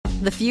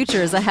The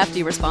future is a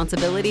hefty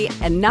responsibility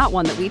and not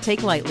one that we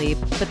take lightly,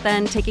 but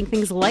then taking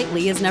things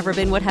lightly has never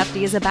been what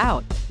Hefty is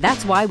about.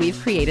 That's why we've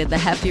created the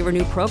Hefty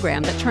Renew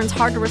program that turns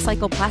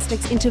hard-to-recycle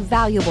plastics into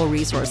valuable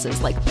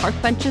resources like park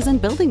benches and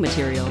building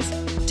materials.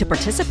 To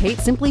participate,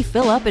 simply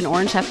fill up an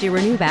orange Hefty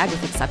Renew bag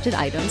with accepted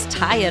items,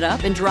 tie it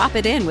up, and drop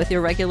it in with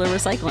your regular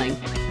recycling.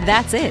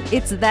 That's it.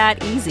 It's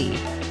that easy.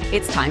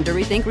 It's time to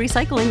rethink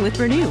recycling with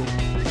Renew.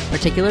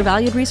 Particular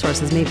valued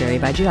resources may vary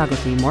by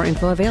geography. More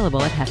info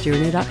available at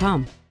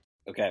heftyrenew.com.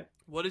 Okay.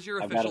 What is your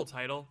official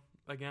title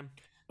again?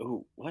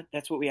 Oh, what?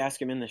 That's what we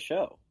ask him in the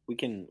show.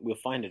 We'll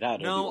find it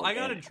out. No, I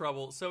got in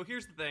trouble. So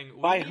here's the thing.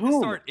 We By need whom? to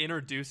start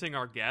introducing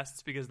our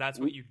guests because that's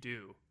what you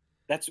do.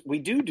 We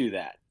do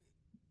that.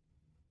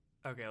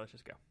 Okay, let's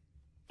just go.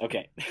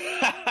 Okay.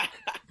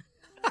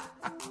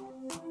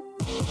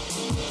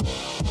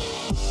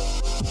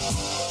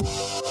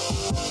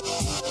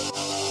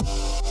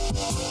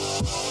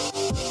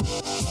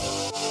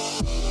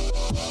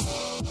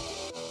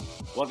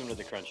 Welcome to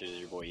the Crunch. It is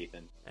your boy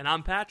Ethan, and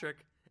I'm Patrick.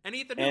 And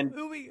Ethan,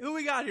 who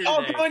we got here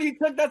oh, today?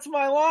 come on, that's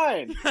my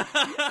line.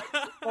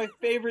 My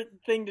favorite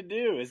thing to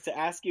do is to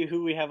ask you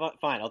who we have on.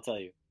 Fine, I'll tell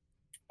you.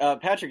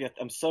 Patrick,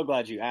 I'm so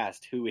glad you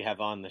asked who we have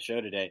on the show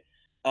today.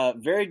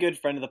 Very good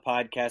friend of the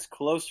podcast,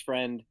 close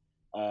friend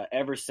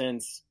ever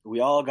since we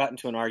all got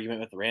into an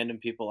argument with random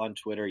people on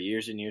Twitter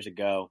years and years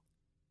ago.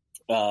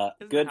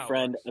 Good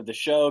friend of the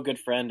show, good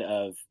friend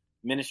of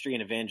ministry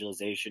and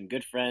evangelization,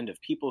 good friend of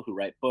people who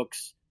write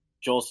books.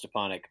 Joel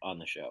Stepanek on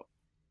the show.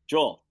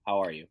 Joel,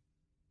 how are you?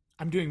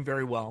 I'm doing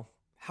very well.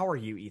 How are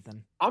you,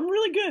 Ethan? I'm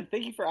really good.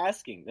 Thank you for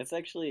asking. That's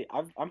actually,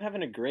 I'm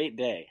having a great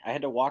day. I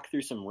had to walk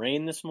through some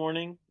rain this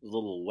morning. It was a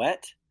little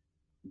wet,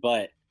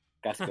 but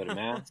got to go to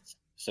mass.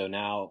 So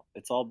now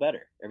it's all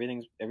better.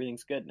 Everything's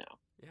good now.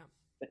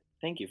 Yeah.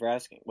 Thank you for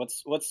asking.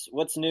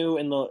 What's new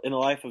in the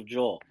life of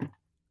Joel?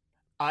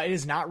 It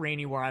is not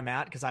rainy where I'm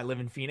at because I live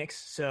in Phoenix.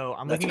 So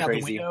I'm looking out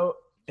the window.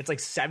 It's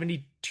like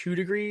 72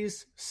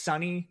 degrees,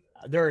 sunny.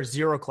 There are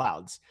 0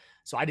 clouds.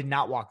 So I did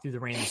not walk through the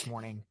rain this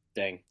morning.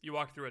 Dang. You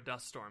walked through a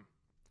dust storm.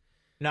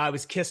 No, I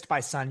was kissed by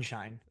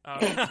sunshine.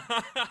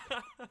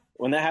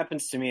 When that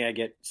happens to me, I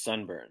get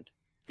sunburned.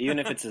 Even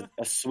if it's a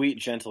sweet,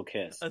 gentle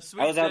kiss. A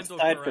sweet, gentle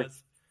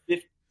caress.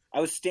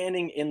 I was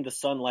standing in the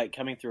sunlight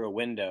coming through a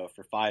window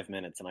for 5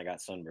 minutes, and I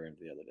got sunburned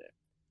the other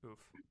day. Oof.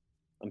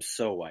 I'm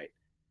so white.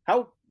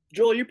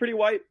 Joel, are you pretty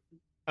white?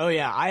 Oh,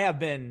 yeah. I have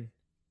been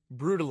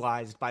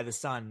brutalized by the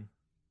sun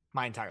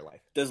my entire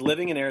life. Does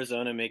living in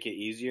Arizona make it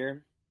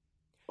easier?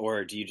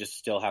 Or do you just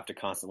still have to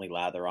constantly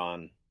lather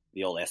on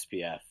the old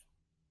SPF?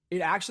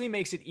 It actually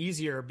makes it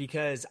easier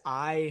because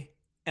I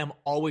am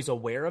always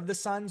aware of the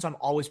sun, so I'm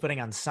always putting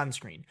on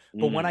sunscreen.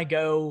 But when I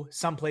go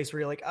someplace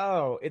where you're like,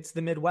 oh, it's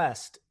the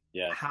Midwest,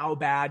 how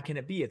bad can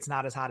it be? It's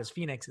not as hot as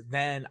Phoenix.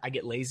 Then I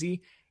get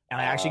lazy,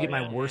 and I actually get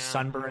my worst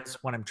sunburns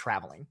when I'm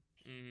traveling.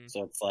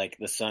 So it's like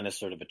the sun is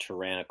sort of a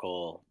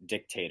tyrannical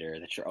dictator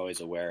that you're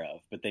always aware of.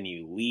 But then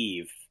you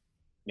leave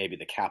maybe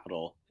the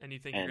capital. And you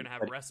think you're going to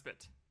have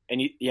respite.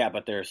 And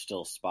but there are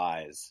still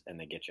spies, and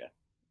they get you.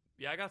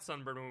 Yeah, I got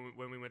sunburned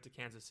when we went to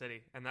Kansas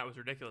City, and that was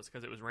ridiculous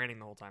because it was raining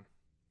the whole time.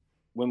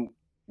 When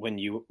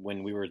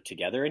we were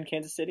together in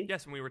Kansas City?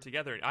 Yes, when we were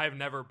together. I have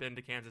never been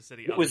to Kansas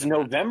City. It was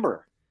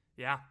November.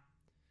 Yeah.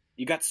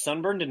 You got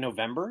sunburned in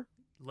November?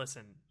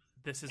 Listen,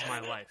 this is my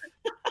life.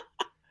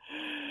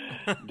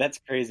 That's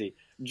crazy.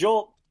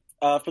 Joel,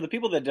 for the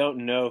people that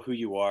don't know who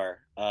you are,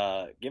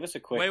 give us a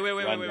quick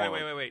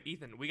Wait.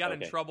 Ethan, we got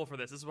in trouble for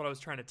this. This is what I was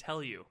trying to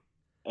tell you.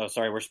 Oh,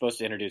 sorry. We're supposed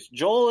to introduce.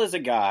 Joel is a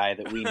guy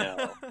that we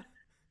know,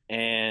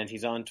 and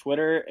he's on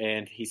Twitter,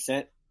 and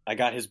I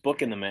got his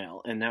book in the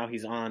mail, and now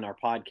he's on our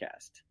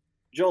podcast.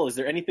 Joel, is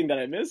there anything that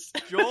I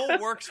missed? Joel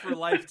works for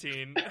Life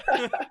Teen.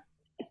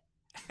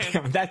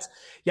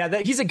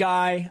 He's a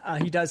guy.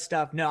 He does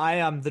stuff. No, I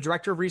am the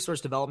director of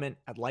resource development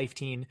at Life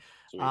Teen.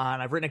 And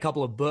I've written a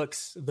couple of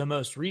books, the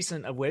most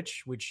recent of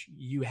which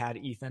you had,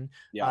 Ethan,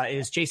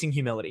 is Chasing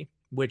Humility,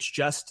 which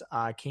just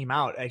came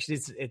out.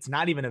 Actually, it's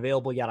not even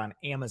available yet on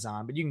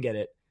Amazon, but you can get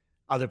it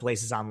other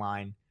places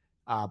online,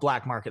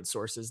 black market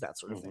sources, that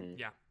sort of thing.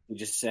 Yeah. You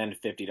just send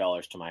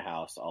 $50 to my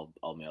house.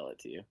 I'll mail it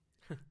to you.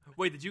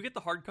 Wait, did you get the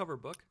hardcover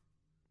book?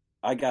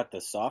 I got the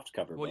soft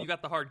cover book. Well, you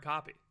got the hard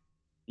copy.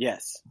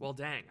 Yes. Well,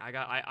 dang,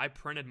 I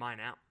printed mine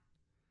out.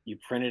 You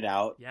printed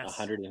out yes.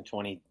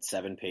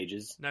 127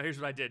 pages. Now here's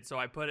what I did. So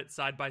I put it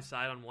side by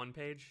side on one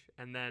page,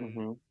 and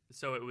then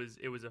so it was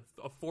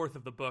a fourth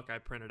of the book I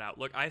printed out.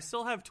 Look, I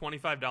still have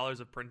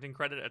 $25 of printing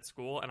credit at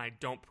school, and I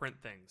don't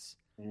print things.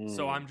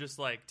 So I'm just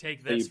like,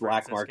 take this. So you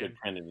black market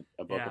printed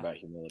a book about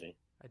humility.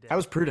 I did. That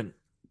was prudent.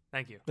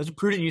 Thank you. That was a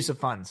prudent use of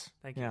funds.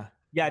 Thank you.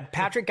 Yeah.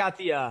 Patrick got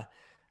the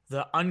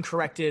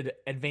uncorrected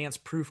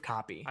advanced proof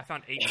copy. I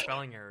found 8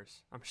 spelling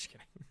errors. I'm just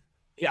kidding.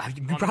 Yeah,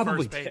 you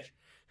probably did.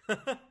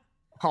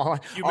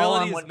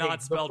 Humility is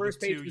not spelled with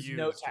 2 U's.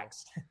 No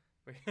text.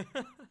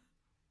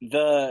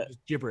 Just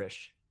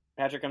gibberish.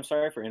 Patrick, I'm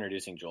sorry for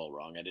introducing Joel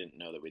wrong. I didn't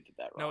know that we did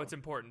that wrong. No, it's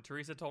important.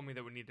 Teresa told me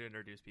that we need to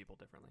introduce people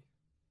differently.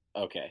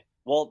 Okay.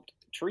 Well,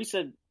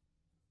 Teresa,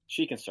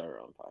 she can start her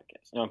own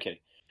podcast. No, I'm kidding.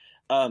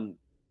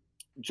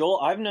 Joel,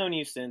 I've known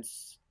you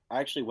since I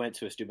actually went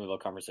to a Steubenville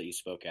conference that you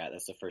spoke at.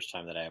 That's the first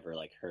time that I ever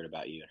like heard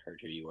about you and heard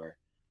who you were.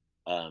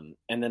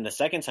 And then the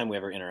second time we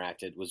ever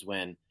interacted was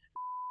when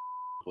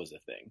was a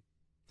thing.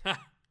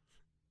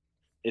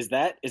 Is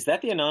that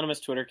the anonymous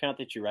Twitter account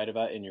that you write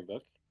about in your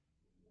book?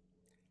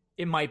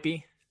 It might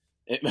be.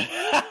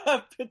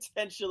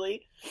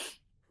 Potentially.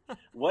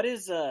 What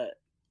is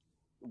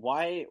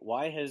why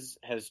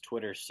has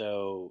Twitter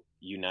so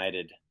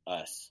united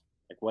us?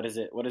 Like what is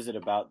it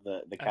about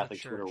the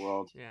Catholic Twitter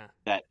world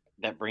that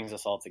brings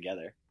us all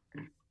together?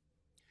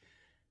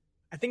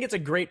 I think it's a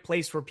great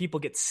place where people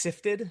get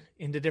sifted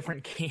into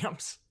different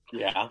camps.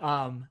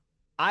 Yeah.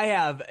 I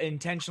have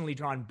intentionally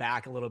drawn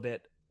back a little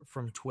bit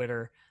from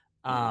Twitter.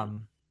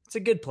 It's a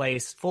good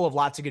place full of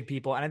lots of good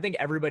people. And I think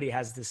everybody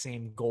has the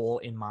same goal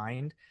in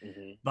mind.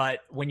 Mm-hmm.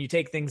 But when you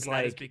take things that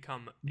like has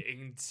become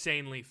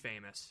insanely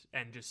famous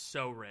and just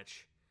so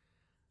rich.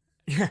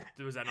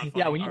 Was that not funny?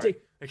 Yeah, when you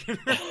take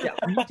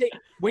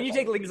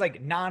things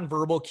like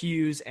nonverbal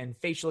cues and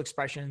facial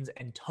expressions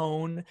and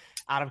tone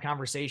out of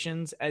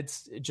conversations,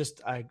 it's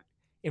just an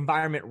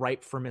environment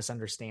ripe for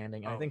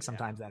misunderstanding. And I think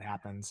sometimes that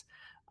happens.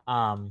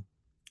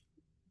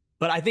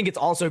 But I think it's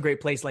also a great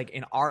place, like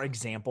in our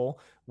example,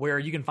 where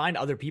you can find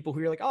other people who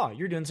you're like, oh,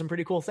 you're doing some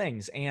pretty cool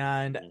things.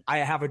 And I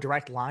have a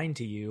direct line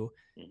to you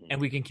and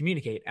we can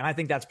communicate. And I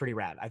think that's pretty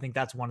rad. I think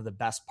that's one of the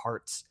best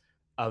parts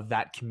of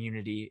that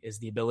community is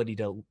the ability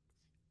to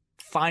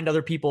find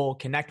other people,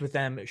 connect with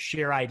them,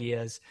 share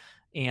ideas.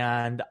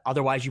 And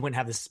otherwise you wouldn't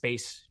have the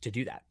space to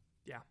do that.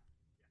 Yeah.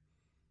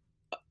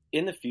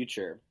 In the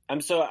future,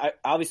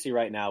 obviously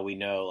right now we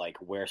know like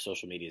where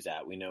social media is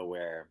at. We know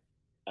where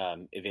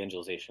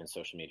evangelization and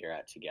social media are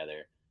at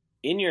together.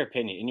 In your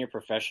opinion, in your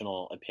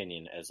professional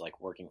opinion, as like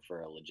working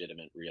for a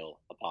legitimate, real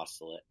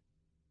apostolate,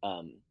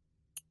 for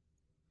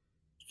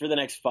the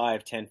next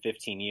 5, 10,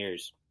 15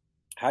 years,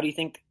 how do you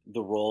think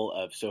the role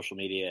of social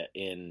media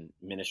in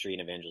ministry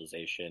and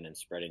evangelization and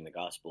spreading the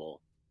gospel,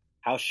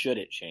 how should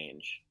it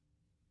change?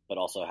 But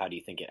also, how do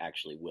you think it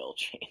actually will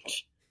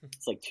change?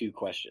 It's like two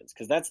questions,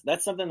 because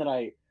that's something that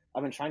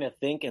I've been trying to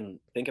think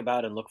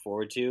about and look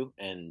forward to,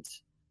 and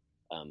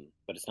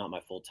but it's not my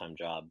full-time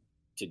job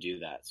to do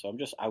that. So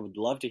I would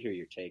love to hear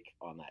your take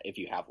on that if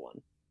you have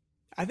one.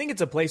 I think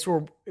it's a place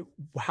where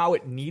how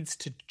it needs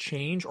to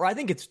change, or I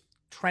think it's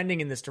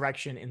trending in this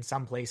direction in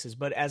some places,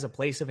 but as a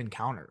place of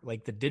encounter,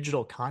 like the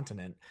digital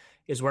continent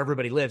is where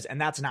everybody lives,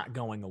 and that's not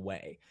going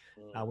away.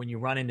 When you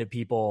run into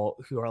people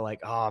who are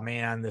like, oh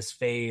man, this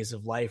phase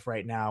of life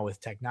right now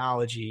with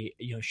technology,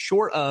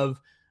 short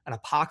of an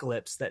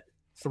apocalypse that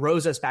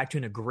throws us back to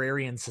an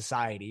agrarian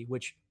society,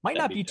 which might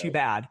not be too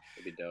bad.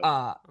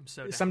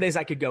 Some days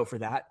I could go for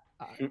that.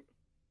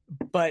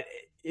 But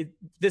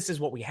this is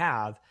what we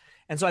have.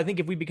 And so I think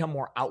if we become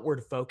more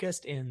outward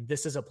focused and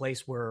this is a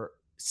place where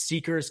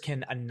seekers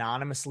can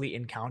anonymously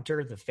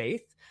encounter the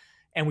faith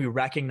and we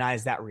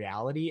recognize that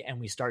reality and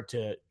we start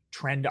to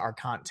trend our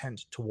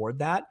content toward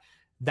that,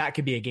 that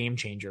could be a game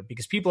changer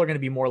because people are going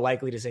to be more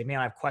likely to say, man,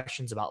 I have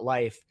questions about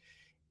life.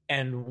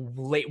 And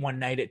late one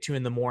night at 2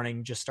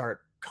 a.m, just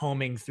start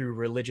combing through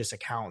religious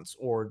accounts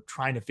or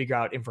trying to figure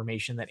out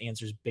information that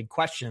answers big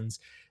questions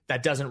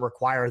that doesn't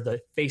require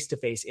the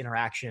face-to-face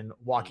interaction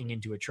walking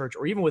into a church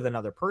or even with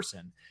another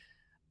person.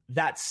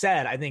 That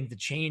said, I think the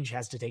change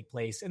has to take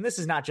place. And this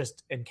is not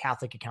just in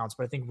Catholic accounts,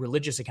 but I think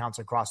religious accounts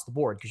across the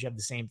board, because you have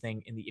the same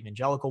thing in the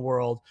evangelical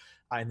world,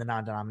 in the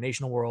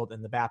non-denominational world,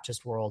 in the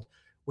Baptist world,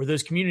 where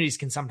those communities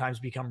can sometimes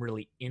become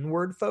really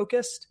inward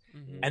focused.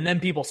 Mm-hmm. And then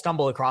people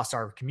stumble across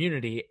our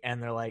community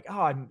and they're like,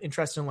 oh, I'm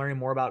interested in learning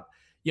more about,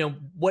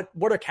 what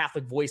are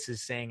Catholic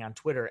voices saying on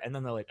Twitter? And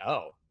then they're like,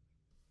 oh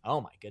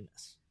my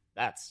goodness.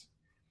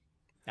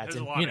 There's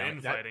a lot of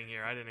infighting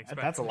here. I didn't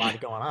expect that's a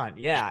lot going on.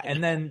 Yeah.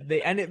 And then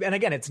and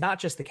again, it's not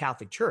just the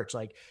Catholic Church.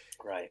 Like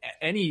right.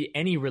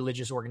 Any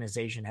religious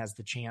organization has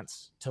the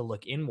chance to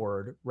look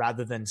inward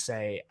rather than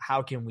say,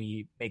 how can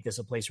we make this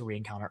a place where we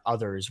encounter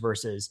others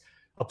versus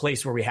a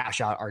place where we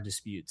hash out our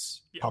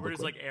disputes publicly. We're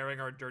just like airing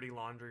our dirty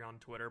laundry on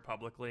Twitter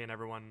publicly, and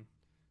everyone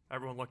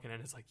looking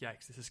in is like,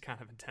 yikes, this is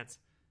kind of intense.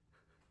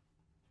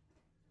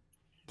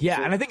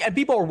 Yeah, and I think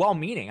people are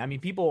well-meaning. I mean,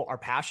 people are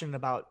passionate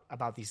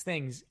about these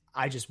things.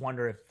 I just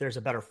wonder if there's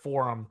a better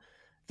forum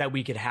that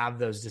we could have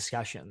those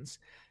discussions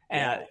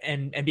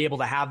and be able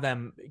to have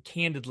them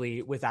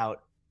candidly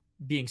without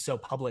being so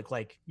public.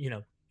 Like,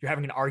 you're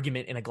having an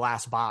argument in a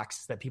glass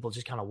box that people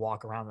just kind of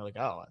walk around. They're like,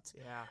 oh,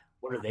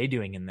 what are they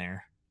doing in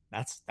there?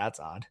 That's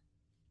odd.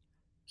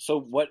 So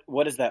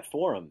what is that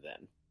forum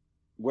then?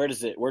 Where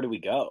do we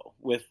go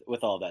with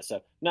all that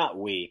stuff? Not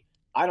we.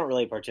 I don't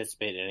really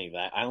participate in any of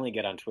that. I only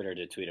get on Twitter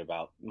to tweet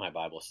about my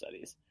Bible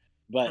studies,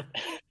 but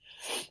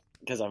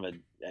because I'm a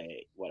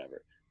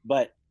whatever.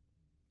 But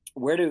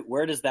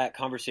where does that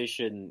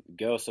conversation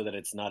go so that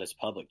it's not as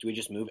public? Do we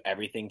just move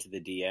everything to the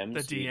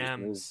DMs? The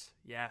DMs,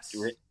 yes.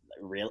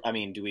 I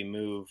mean, do we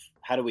move?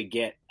 How do we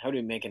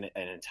make an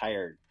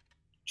entire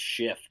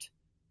shift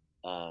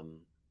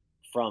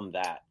from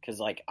that? Because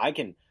like I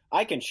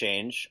can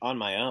change on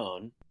my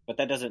own, but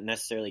that doesn't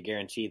necessarily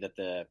guarantee that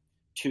the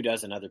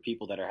 24 other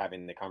people that are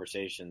having the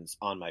conversations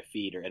on my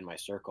feed or in my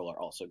circle are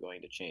also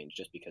going to change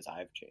just because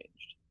I've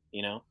changed,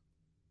 you know?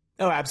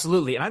 Oh,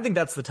 absolutely. And I think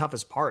that's the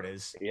toughest part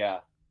is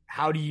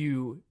how do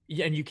you,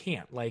 and you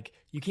can't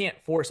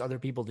force other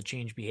people to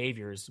change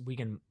behaviors. We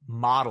can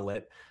model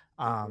it.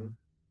 I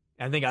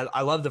think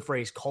I love the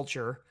phrase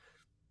culture,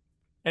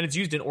 and it's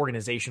used in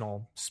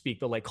organizational speak,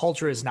 but like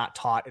culture is not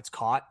taught, it's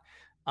caught.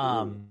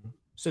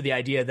 So the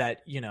idea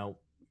that, you know,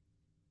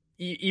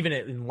 even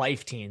in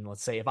Life Teen,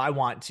 let's say, if I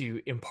want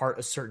to impart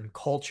a certain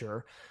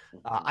culture,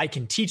 I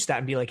can teach that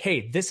and be like,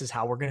 hey, this is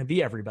how we're going to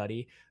be,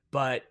 everybody.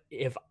 But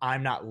if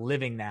I'm not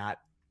living that,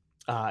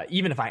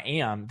 even if I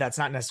am, that's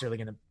not necessarily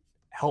going to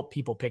help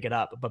people pick it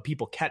up. But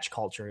people catch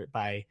culture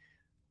by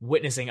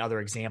witnessing other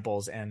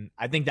examples. And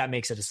I think that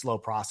makes it a slow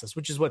process,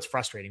 which is what's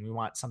frustrating. We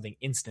want something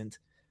instant,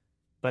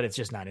 but it's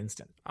just not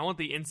instant. I want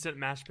the instant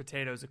mashed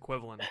potatoes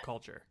equivalent of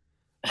culture.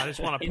 I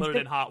just want to put it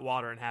in hot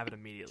water and have it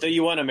immediately. So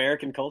you want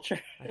American culture?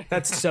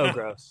 That's so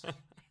gross.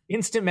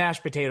 Instant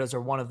mashed potatoes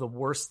are one of the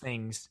worst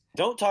things.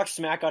 Don't talk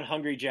smack on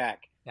Hungry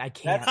Jack. I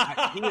can't.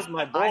 He was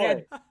my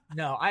boy.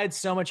 I had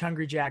so much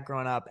Hungry Jack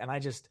growing up, and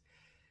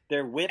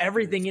they're whipped,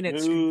 everything in it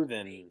smooth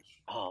and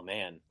oh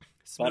man,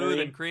 smooth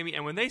buttery and creamy.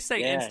 And when they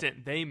say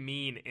instant, they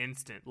mean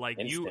instant. Like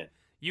instant.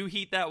 You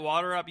heat that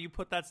water up, you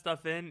put that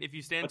stuff in. If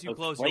you stand too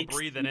close, you'll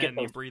breathe it in.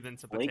 You breathe in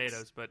some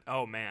potatoes, but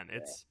oh man,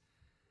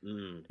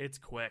 it's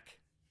quick.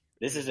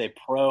 This is a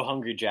pro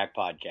Hungry Jack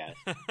podcast.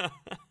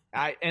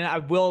 I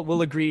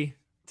will agree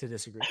to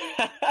disagree.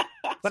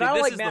 But I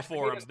don't like the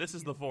forum. This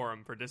is the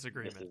forum for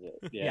disagreement. This is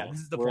it. Yeah, this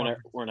is the forum.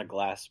 We're in a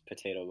glass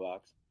potato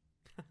box.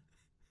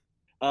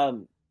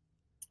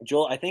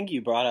 Joel, I think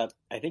you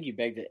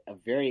begged a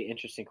very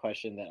interesting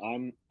question that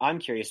I'm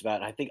curious about,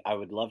 and I think I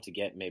would love to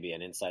get maybe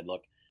an inside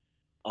look.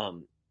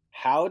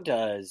 How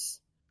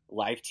does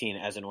Life Teen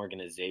as an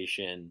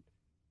organization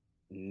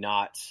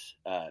not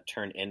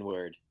turn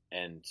inward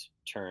and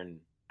turn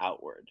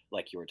outward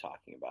like you were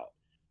talking about?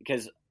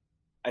 Because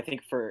I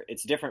think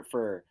it's different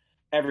for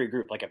every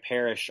group. Like a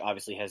parish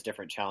obviously has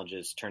different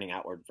challenges turning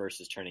outward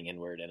versus turning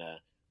inward,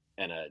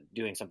 and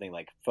doing something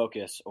like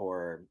Focus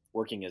or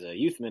working as a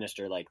youth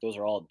minister, like those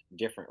are all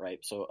different, right?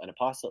 So an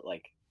apostolate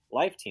like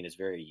Life Teen is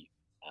very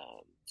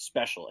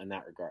special in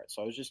that regard.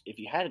 So I was just, if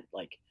you had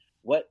like,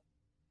 what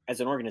as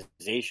an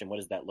organization, what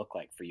does that look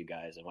like for you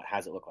guys, and what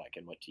has it look like,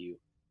 and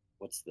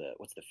what's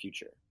the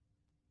future?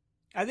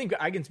 I think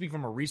I can speak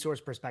from a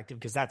resource perspective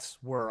because that's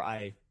where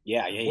I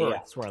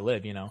That's where I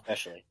live, you know.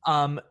 Especially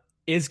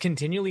is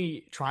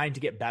continually trying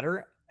to get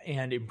better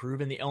and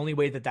improve, and the only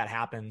way that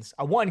happens,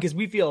 one, because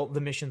we feel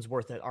the mission's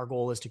worth it. Our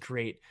goal is to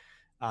create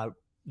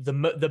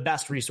the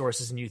best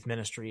resources in youth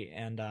ministry,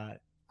 and I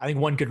think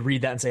one could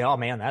read that and say, "Oh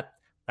man,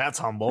 that's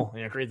humble."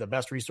 You know, create the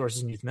best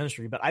resources in youth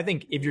ministry. But I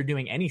think if you're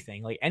doing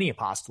anything like any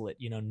apostolate,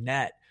 you know,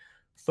 Net,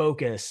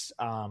 Focus,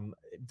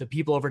 the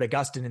people over at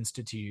Augustine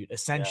Institute,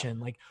 Ascension,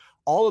 like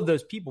all of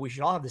those people, we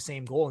should all have the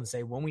same goal and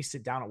say, when we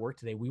sit down at work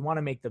today, we want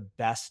to make the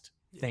best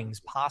things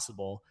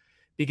possible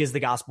because the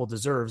gospel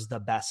deserves the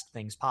best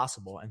things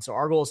possible. And so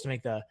our goal is to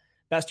make the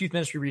best youth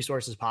ministry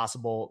resources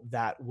possible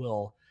that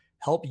will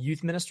help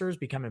youth ministers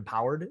become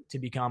empowered to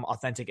become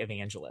authentic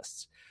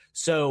evangelists.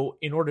 So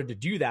in order to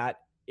do that,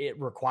 it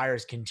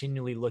requires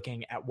continually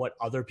looking at what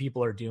other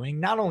people are doing,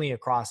 not only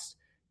across,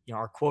 you know,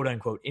 our quote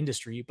unquote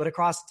industry, but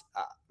across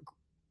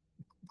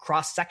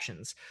cross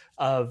sections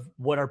of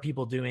what are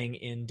people doing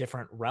in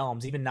different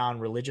realms, even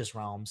non-religious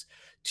realms,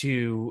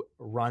 to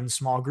run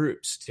small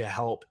groups, to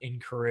help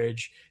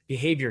encourage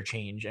behavior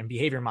change and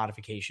behavior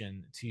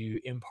modification, to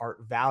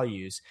impart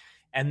values,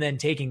 and then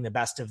taking the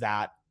best of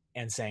that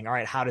and saying, all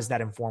right, how does that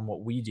inform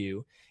what we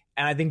do?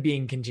 And I think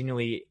being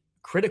continually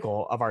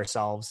critical of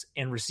ourselves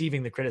and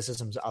receiving the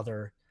criticisms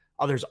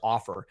others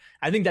offer.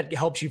 I think that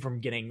helps you from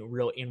getting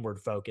real inward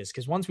focus,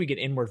 because once we get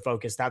inward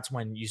focus, that's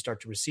when you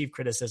start to receive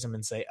criticism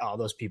and say, oh,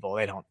 those people,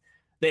 they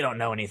don't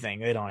know anything.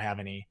 They don't have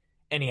any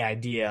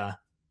idea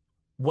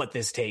what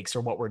this takes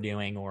or what we're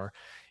doing. Or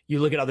you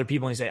look at other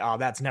people and you say, oh,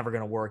 that's never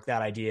going to work.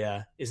 That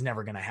idea is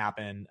never going to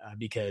happen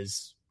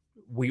because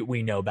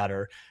we know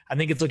better. I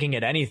think it's looking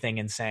at anything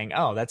and saying,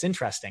 oh, that's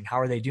interesting. How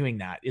are they doing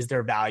that? Is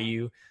there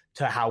value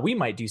to how we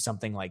might do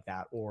something like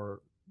that?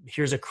 Or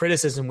here's a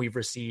criticism we've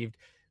received.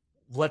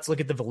 Let's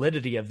look at the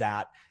validity of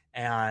that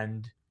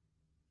and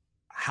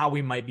how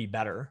we might be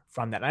better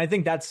from that. And I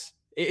think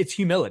it's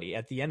humility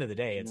at the end of the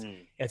day.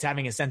 It's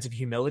having a sense of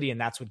humility, and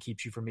that's what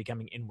keeps you from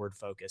becoming inward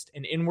focused.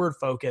 And inward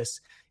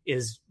focus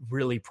is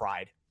really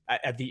pride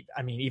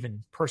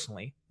even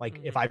personally, like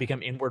if I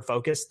become inward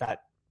focused,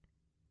 that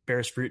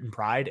bears fruit in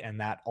pride,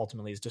 and that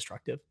ultimately is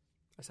destructive.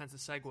 I sense a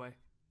segue.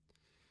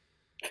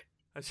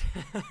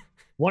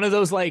 One of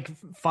those like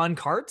fun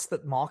carts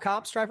that mall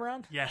cops drive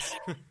around. Yes.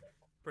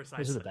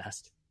 Precisely. Those are the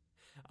best.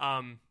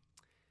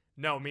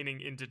 No, meaning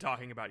into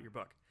talking about your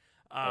book.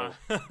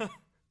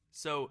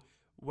 So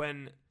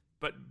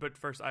but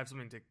first I have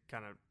something to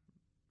kind of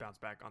bounce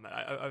back on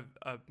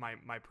that.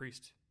 My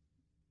priest,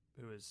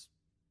 who is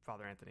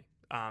Father Anthony,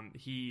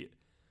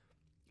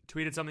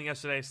 tweeted something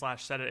yesterday /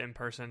 said it in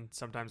person.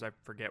 Sometimes I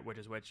forget which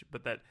is which,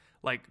 but that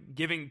like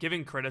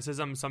giving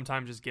criticism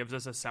sometimes just gives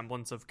us a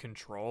semblance of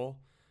control.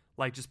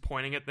 Like just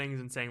pointing at things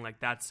and saying like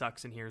that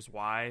sucks and here's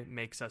why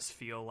makes us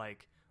feel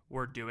like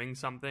we're doing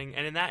something.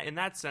 And in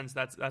that sense,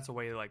 that's a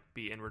way to like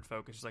be inward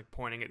focused, just like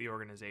pointing at the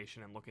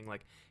organization and looking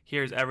like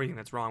here's everything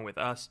that's wrong with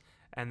us.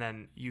 And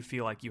then you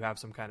feel like you have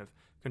some kind of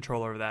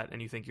control over that,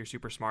 and you think you're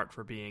super smart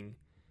for being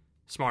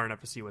smart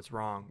enough to see what's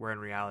wrong, where in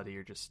reality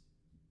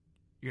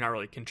you're not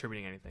really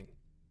contributing anything.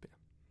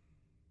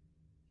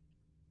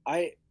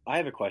 Yeah. I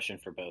have a question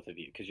for both of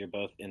you because you're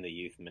both in the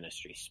youth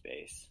ministry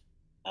space.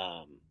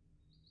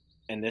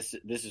 And this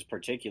is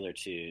particular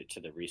to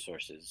the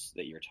resources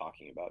that you're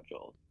talking about,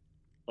 Joel.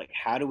 Like,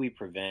 how do we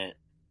prevent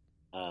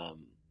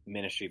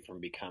ministry from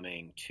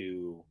becoming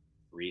too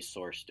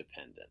resource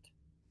dependent?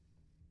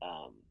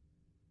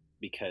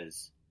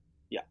 Because,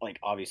 yeah, like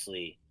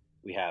obviously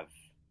we have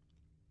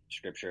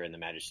scripture and the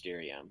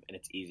magisterium, and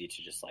it's easy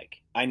to just like,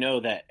 I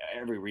know that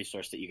every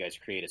resource that you guys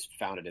create is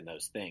founded in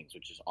those things,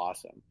 which is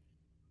awesome.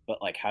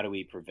 But like, how do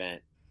we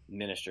prevent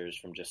ministers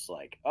from just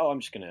like, oh, I'm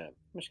just gonna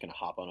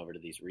hop on over to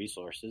these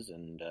resources,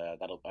 and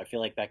I feel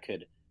like that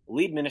could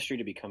lead ministry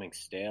to becoming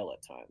stale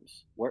at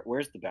times.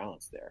 Where's the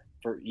balance there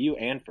for you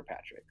and for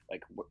Patrick?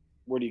 Like,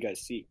 where do you guys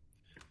see?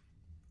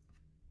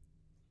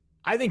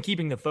 I think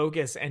keeping the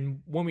focus,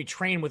 and when we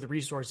train with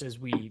resources,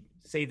 we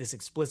say this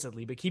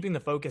explicitly, but keeping the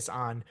focus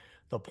on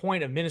the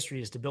point of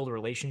ministry is to build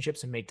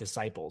relationships and make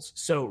disciples.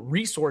 So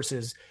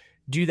resources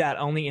do that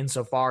only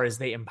insofar as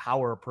they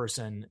empower a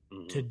person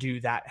to do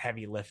that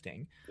heavy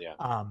lifting.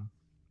 Yeah.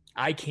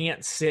 I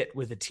can't sit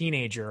with a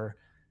teenager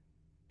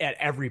at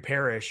every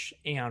parish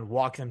and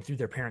walk them through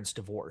their parents'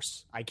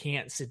 divorce. I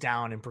can't sit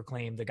down and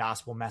proclaim the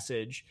gospel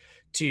message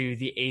to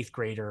the 8th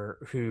grader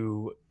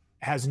who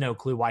has no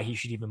clue why he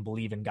should even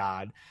believe in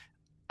God.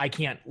 I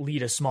can't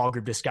lead a small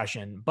group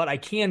discussion, but I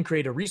can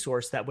create a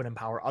resource that would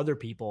empower other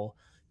people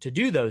to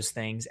do those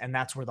things. And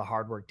that's where the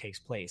hard work takes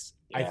place.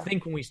 Yeah. I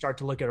think when we start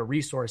to look at a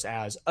resource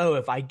as, oh,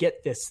 if I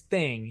get this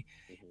thing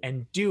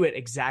and do it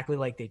exactly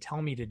like they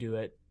tell me to do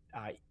it,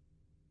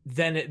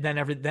 then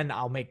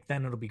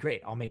it'll be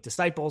great. I'll make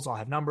disciples. I'll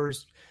have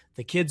numbers.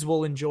 The kids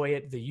will enjoy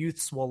it. The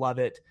youths will love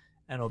it,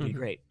 and it'll be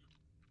great.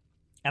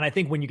 And I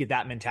think when you get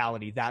that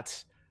mentality,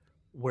 that's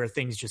where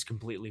things just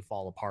completely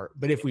fall apart.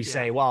 But if we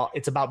say, well,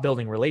 it's about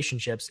building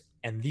relationships,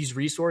 and these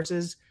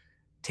resources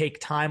take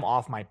time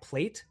off my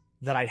plate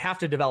that I'd have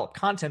to develop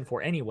content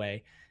for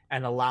anyway,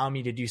 and allow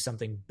me to do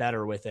something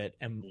better with it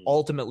and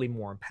ultimately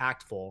more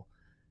impactful,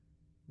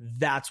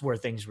 that's where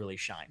things really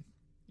shine.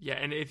 Yeah,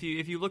 and if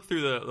you look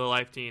through the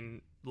Life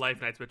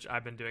Nights, which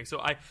I've been doing,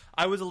 so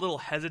I was a little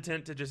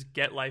hesitant to just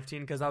get Life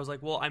Teen because I was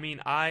like, well, I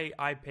mean,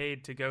 I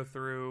paid to go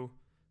through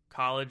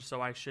college, so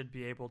I should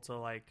be able to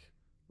like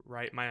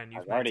write my own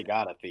youth. I've already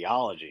got a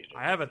theology.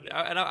 I have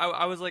and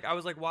I was like,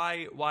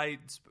 why?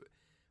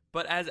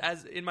 But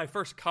as in my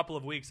first couple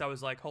of weeks, I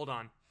was like, hold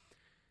on.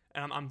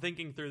 And I'm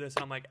thinking through this,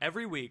 and I'm like,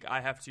 every week I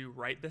have to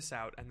write this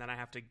out, and then I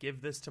have to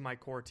give this to my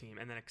core team,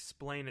 and then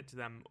explain it to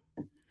them,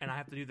 and I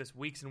have to do this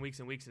weeks and weeks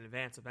and weeks in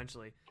advance.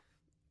 Eventually,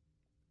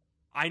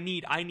 I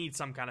need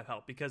some kind of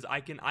help because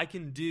I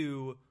can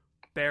do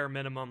bare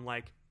minimum,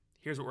 like,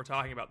 here's what we're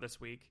talking about this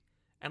week,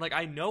 and like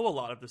I know a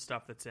lot of the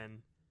stuff that's in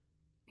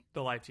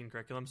the Life Teen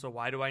curriculum. So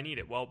why do I need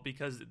it? Well,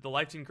 because the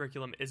Life Teen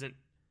curriculum isn't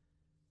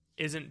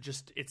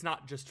just, it's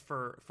not just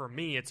for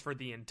me, it's for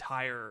the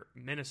entire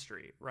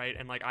ministry, right?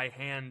 And like I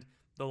hand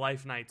the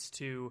Life Nights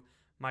to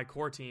my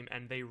core team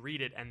and they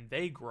read it and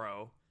they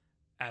grow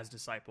as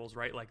disciples,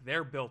 right? Like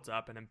they're built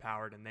up and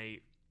empowered, and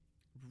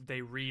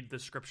they read the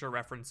scripture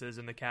references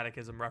and the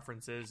catechism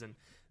references, and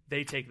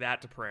they take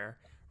that to prayer,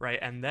 right?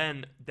 And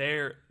then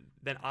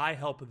I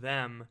help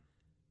them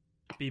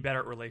be better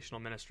at relational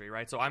ministry,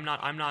 right? So I'm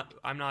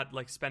not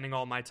like spending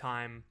all my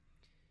time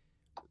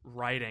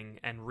writing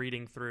and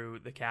reading through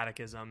the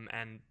catechism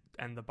and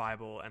the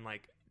Bible and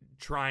like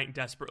trying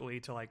desperately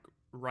to like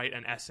write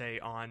an essay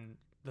on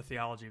the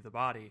theology of the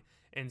body.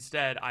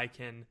 Instead, I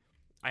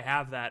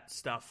have that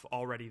stuff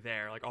already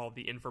there, like all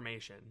the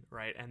information,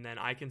 right? And then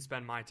I can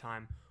spend my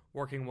time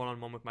working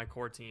one-on-one with my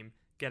core team,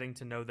 getting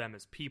to know them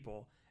as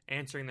people,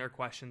 answering their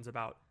questions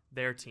about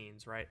their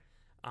teens, right?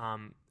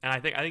 And I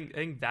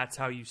think that's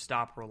how you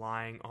stop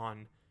relying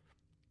on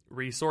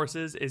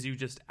resources, is you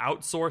just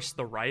outsource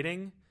the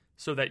writing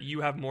so that you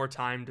have more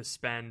time to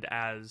spend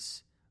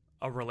as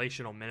a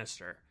relational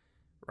minister,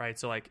 right?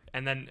 So like,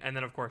 and then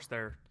of course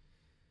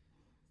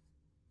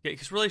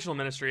because relational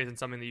ministry isn't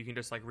something that you can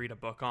just like read a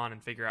book on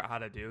and figure out how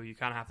to do. You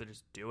kind of have to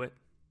just do it.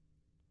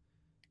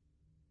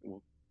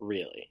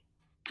 Really?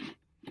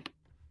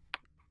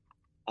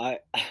 I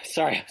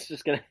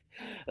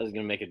was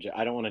gonna make a joke.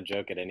 I don't want to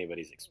joke at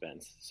anybody's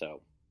expense,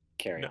 so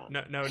carry on.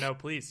 No,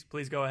 please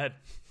go ahead.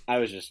 I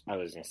was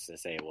going to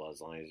say, well,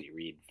 as long as you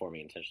read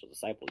Forming Intentional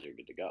Disciples, you're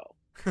good to go.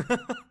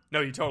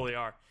 No, you totally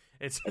are.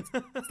 It's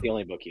the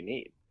only book you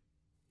need.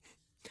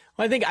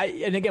 Well,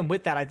 and again,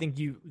 with that, I think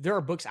there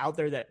are books out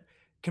there that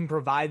can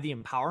provide the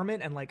empowerment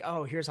and like,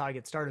 oh, here's how I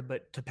get started.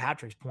 But to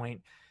Patrick's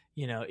point,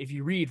 if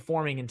you read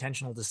Forming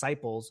Intentional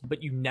Disciples,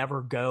 but you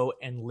never go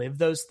and live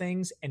those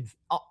things and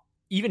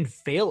even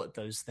fail at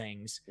those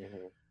things,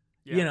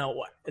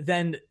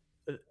 then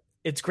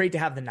it's great to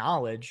have the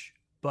knowledge,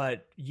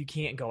 but you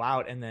can't go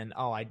out and then,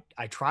 I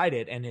tried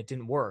it and it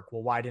didn't work.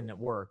 Well, why didn't it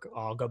work?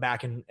 I'll go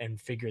back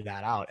and figure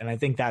that out. And I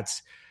think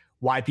that's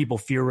why people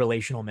fear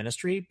relational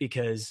ministry,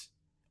 because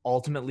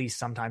ultimately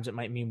sometimes it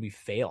might mean we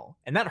fail,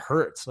 and that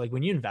hurts. Like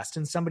when you invest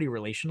in somebody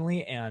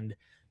relationally and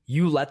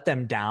you let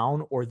them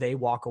down, or they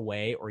walk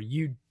away, or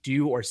you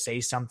do or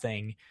say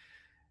something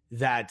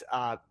that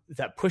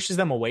pushes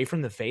them away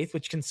from the faith,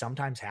 which can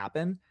sometimes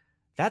happen,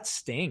 that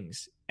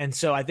stings. And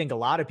so I think a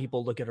lot of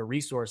people look at a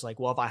resource like,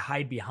 well, if I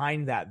hide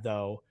behind that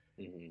though,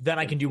 then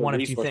I can do one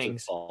of two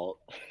things.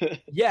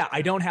 Yeah,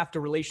 I don't have to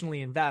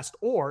relationally invest,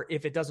 or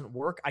if it doesn't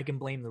work, I can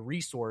blame the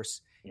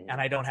resource and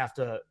I don't have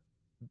to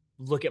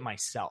look at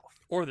myself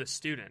or the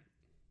student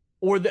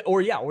I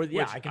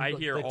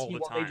hear all the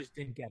time. They just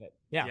didn't get it.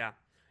 Yeah.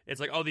 It's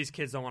like, oh, these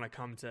kids don't want to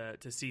come to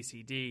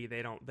CCD.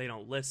 They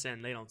don't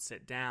listen. They don't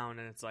sit down.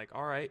 And it's like,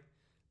 all right,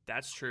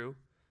 that's true.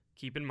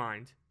 Keep in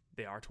mind,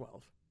 they are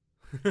 12.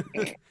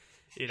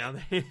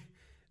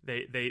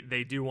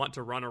 They do want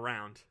to run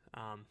around.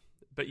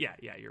 But yeah,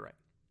 you're right.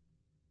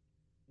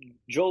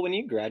 Joel, when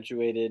you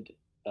graduated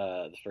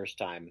the first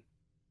time,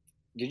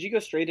 did you go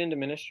straight into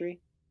ministry?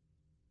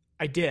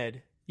 I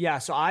did. Yeah.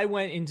 So I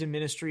went into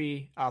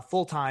ministry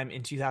full time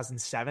in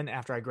 2007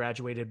 after I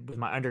graduated with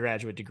my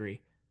undergraduate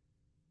degree.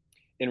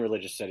 In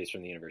religious studies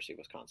from the University of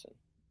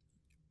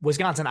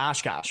Wisconsin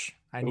Oshkosh.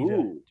 I need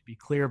to be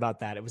clear about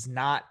that. It was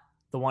not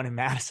the one in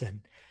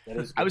Madison.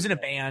 I was in a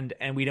band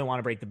and we didn't want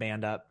to break the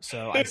band up.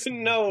 So I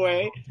no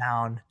way.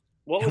 Down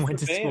what was went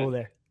the to band? School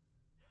there.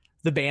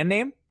 The band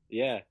name?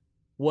 Yeah.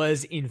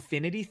 Was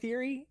Infinity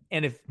Theory.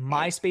 And if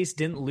MySpace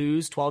didn't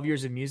lose 12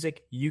 years of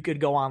music, you could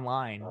go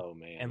online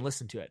and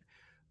listen to it.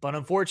 But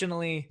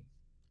unfortunately,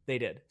 they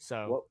did.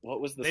 So what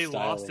was the they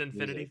style lost of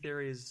Infinity music?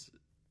 Theory's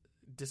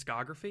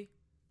discography?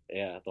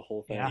 Yeah, the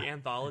whole thing. Yeah. The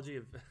anthology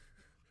of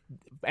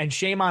and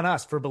shame on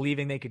us for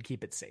believing they could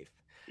keep it safe.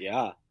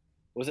 Yeah.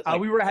 Was it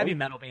we were a heavy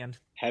metal band.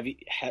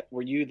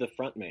 Were you the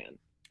front man?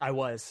 I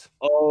was.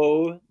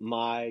 Oh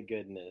my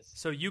goodness.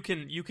 So you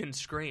can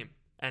scream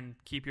and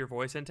keep your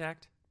voice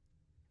intact?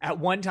 At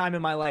one time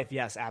in my life,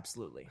 yes,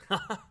 absolutely.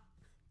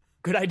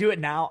 Could I do it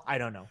now? I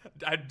don't know.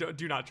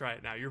 Do not try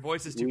it now. Your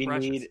voice is too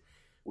precious.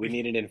 We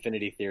need an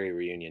Infinity Theory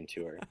reunion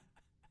tour.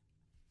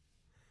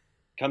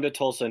 Come to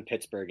Tulsa and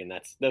Pittsburgh, and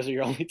those are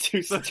your only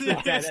two spots.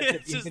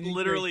 It's just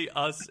literally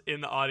us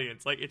in the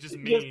audience. Like, it's just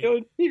me. Just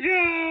go,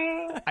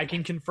 yeah! I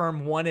can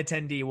confirm one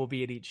attendee will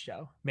be at each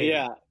show. Maybe.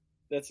 Yeah.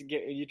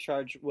 You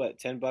charge, what,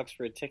 $10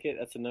 for a ticket?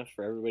 That's enough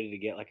for everybody to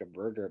get, like, a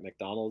burger at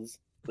McDonald's.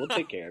 We'll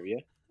take care of you.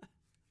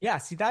 Yeah,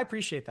 see, I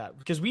appreciate that.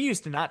 Because we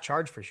used to not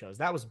charge for shows.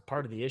 That was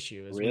part of the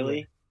issue.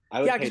 Really?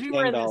 I would pay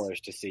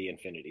 $10 to see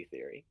Infinity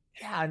Theory.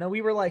 Yeah, no,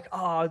 we were like,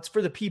 oh, it's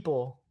for the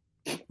people.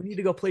 We need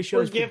to go play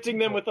shows. We're gifting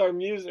them with our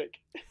music.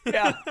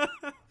 Yeah.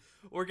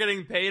 We're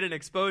getting paid in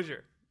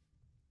exposure.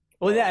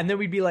 Well, yeah, and then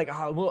we'd be like,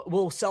 oh,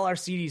 we'll sell our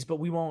CDs, but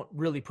we won't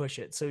really push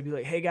it. So we'd be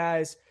like, hey,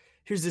 guys,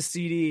 here's this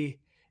CD.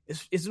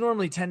 It's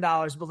normally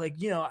 $10, but like,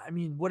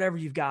 whatever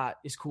you've got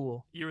is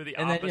cool. You were the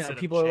and opposite then, of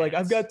people are like,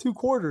 Chance. I've got 2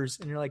 quarters.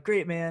 And you're like,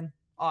 great, man.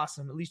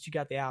 Awesome. At least you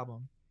got the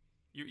album.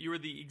 You were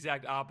the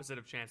exact opposite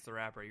of Chance the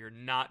Rapper. You're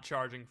not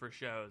charging for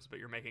shows, but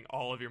you're making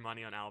all of your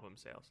money on album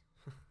sales.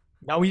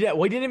 No, we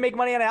didn't make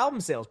money on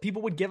album sales.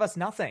 People would give us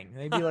nothing.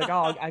 They'd be like,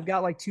 "Oh, I've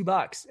got like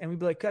 $2," and we'd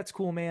be like, "That's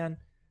cool, man.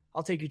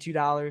 I'll take your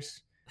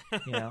 $2."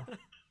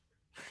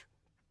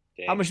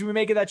 How much did we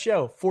make of that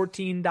show?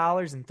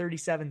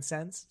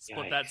 $14.37.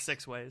 Split that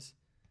 6 ways.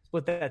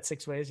 Split that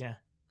 6 ways. Yeah.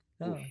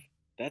 Oh.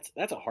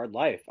 That's a hard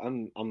life.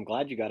 I'm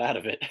glad you got out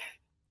of it.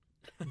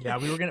 Yeah,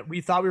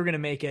 we thought we were gonna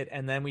make it,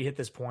 and then we hit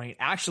this point.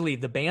 Actually,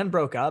 the band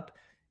broke up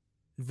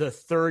the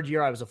 3rd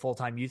year I was a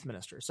full-time youth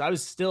minister. So I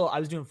was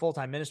doing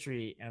full-time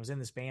ministry, and I was in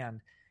this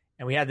band,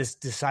 and we had this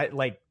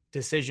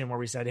decision where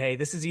we said, hey,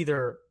 this is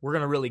either we're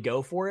going to really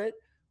go for it,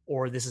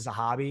 or this is a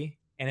hobby.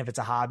 And if it's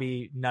a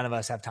hobby, none of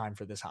us have time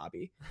for this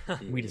hobby.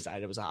 We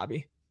decided it was a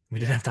hobby. We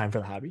didn't have time for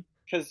the hobby.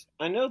 Because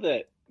I know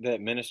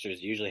that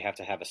ministers usually have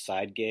to have a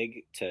side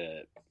gig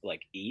to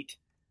like eat.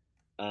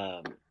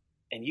 And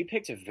you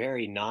picked a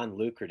very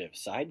non-lucrative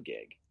side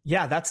gig.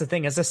 Yeah, that's the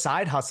thing. As a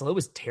side hustle, it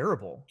was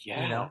terrible.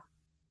 Yeah.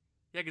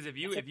 Yeah, because if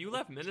you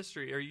left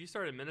ministry, or you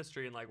started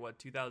ministry in like what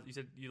 2000, you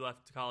said you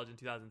left college in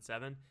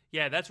 2007.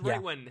 Yeah, that's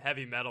right when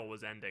heavy metal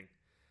was ending.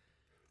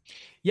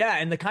 Yeah,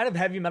 and the kind of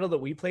heavy metal that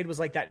we played was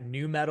like that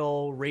new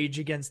metal, Rage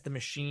Against the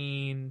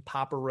Machine,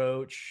 Papa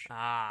Roach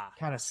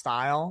kind of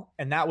style,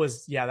 and that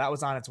was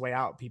on its way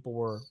out. People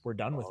were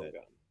done with it.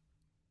 God.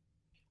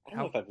 I don't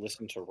know if I've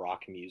listened to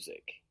rock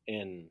music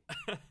in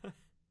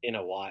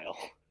a while.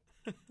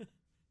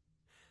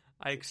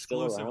 I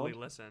exclusively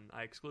listen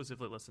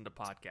to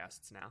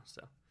podcasts now.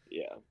 So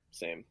yeah,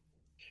 same.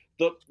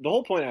 The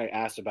whole point I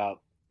asked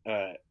about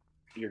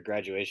your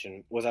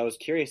graduation was I was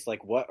curious,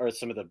 like, what are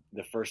some of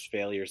the first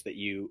failures that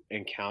you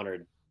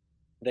encountered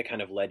that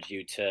kind of led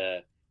you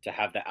to to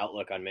have the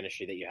outlook on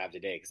ministry that you have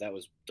today, because that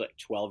was like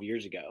 12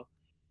 years ago.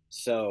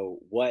 So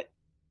what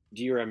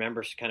do you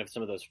remember kind of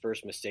some of those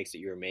first mistakes that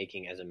you were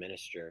making as a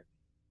minister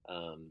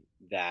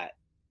that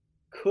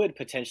could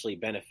potentially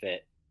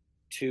benefit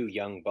two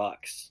young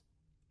bucks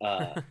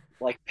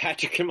like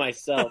Patrick and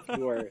myself,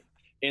 who are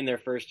in their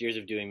first years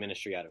of doing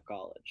ministry out of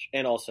college,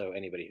 and also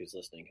anybody who's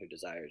listening who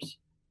desires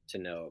to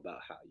know about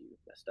how you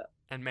messed up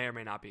and may or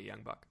may not be a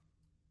young buck?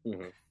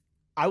 Mm-hmm.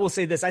 I will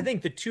say this. I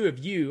think the two of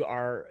you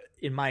are,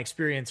 in my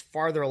experience,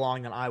 farther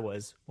along than I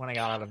was when I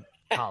got out of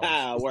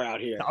college. We're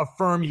out here. To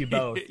affirm you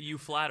both. You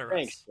flatter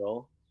Thanks, us.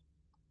 Joel.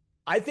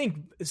 I think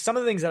some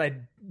of the things that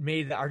I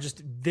made that are just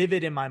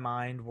vivid in my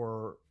mind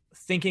were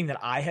thinking that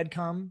I had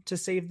come to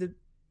save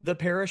the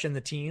parish and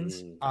the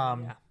teens.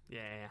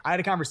 Yeah. I had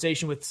a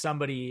conversation with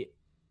somebody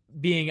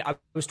I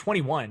was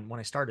 21 when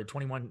I started,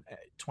 21,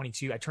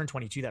 22. I turned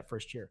 22 that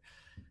first year.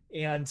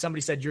 And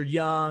somebody said, you're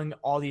young,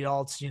 all the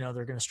adults, they're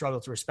going to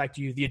struggle to respect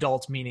you. The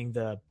adults meaning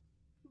the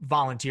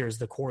volunteers,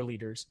 the core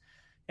leaders.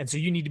 And so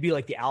you need to be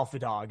like the alpha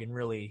dog and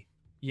really,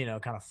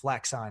 kind of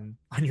flex on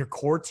your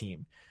core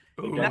team.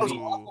 Ooh, that was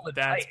awful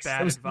advice. That's bad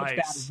that was advice.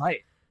 Bad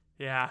advice.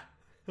 Yeah.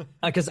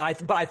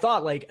 But I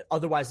thought like,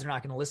 otherwise they're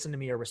not going to listen to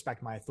me or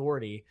respect my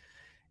authority.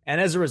 And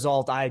as a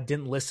result, I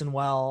didn't listen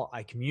well.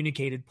 I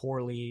communicated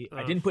poorly.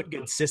 I didn't put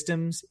good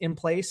systems in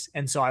place.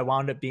 And so I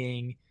wound up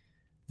being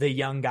the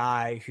young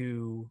guy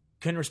who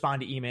couldn't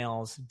respond to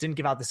emails, didn't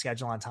give out the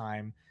schedule on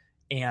time,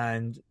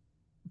 and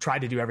tried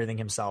to do everything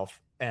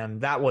himself.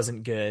 And that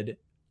wasn't good.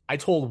 I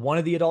told one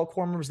of the adult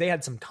core members, they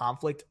had some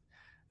conflict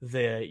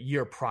the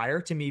year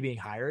prior to me being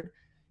hired.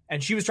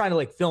 And she was trying to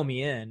like fill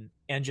me in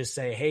and just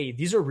say, hey,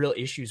 these are real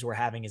issues we're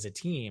having as a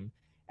team.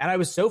 And I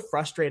was so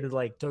frustrated,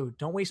 like, dude,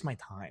 don't waste my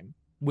time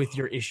with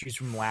your issues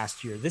from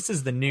last year. This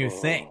is the new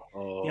thing.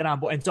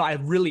 And so I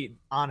really,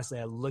 honestly,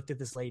 I looked at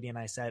this lady and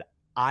I said,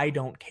 I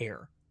don't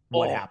care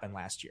what happened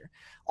last year.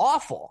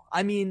 Awful.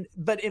 I mean,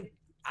 but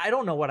I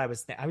don't know what I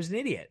was I was an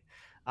idiot.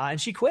 And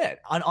she quit,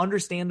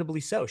 understandably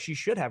so. She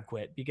should have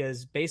quit,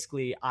 because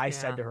basically I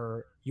said to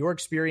her, your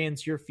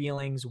experience, your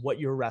feelings, what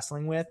you're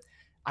wrestling with,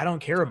 I don't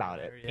care about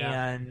it.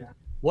 And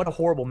what a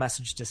horrible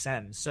message to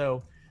send.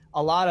 So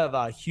a lot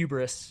of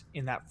hubris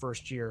in that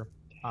first year.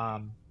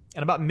 And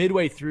about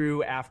midway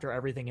through, after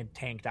everything had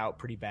tanked out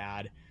pretty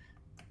bad,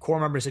 core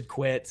members had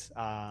quit.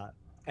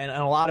 And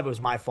a lot of it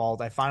was my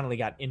fault. I finally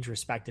got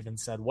introspective and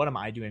said, what am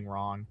I doing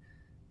wrong?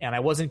 And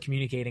I wasn't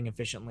communicating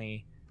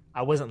efficiently.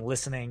 I wasn't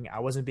listening.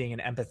 I wasn't being an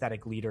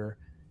empathetic leader.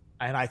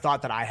 And I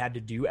thought that I had to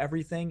do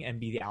everything and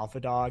be the alpha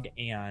dog.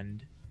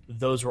 And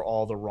those were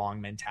all the wrong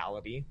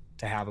mentality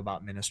to have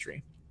about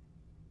ministry.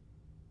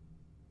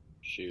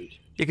 Shoot.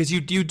 Because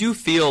you do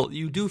feel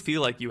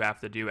like you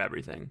have to do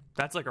everything.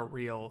 That's like a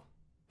real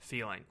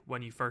feeling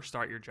when you first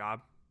start your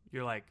job.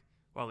 You're like,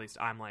 well, at least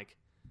I'm like,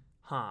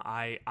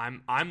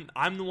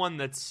 I'm the one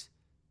that's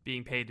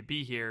being paid to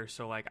be here.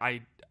 So like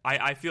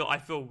I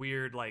feel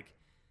weird like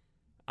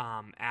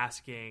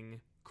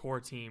asking core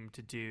team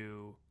to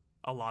do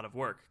a lot of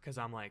work, because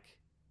I'm like,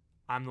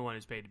 I'm the one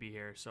who's paid to be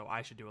here, so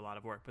I should do a lot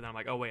of work. But then I'm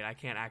like, oh wait, I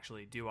can't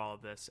actually do all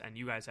of this, and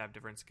you guys have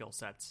different skill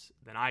sets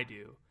than I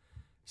do.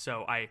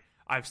 So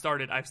I've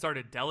started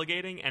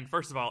delegating, and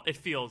first of all, it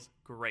feels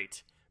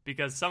great,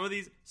 because some of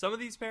these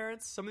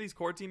parents, some of these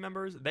core team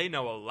members, they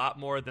know a lot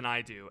more than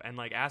I do, and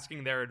like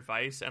asking their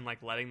advice and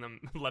like letting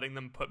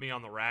them put me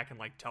on the rack and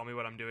like tell me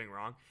what I'm doing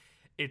wrong.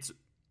 It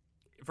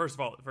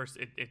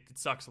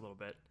sucks a little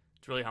bit.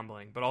 It's really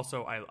humbling, but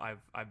also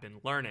I've been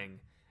learning,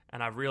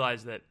 and I've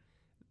realized that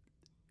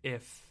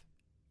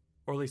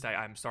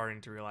I'm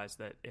starting to realize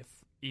that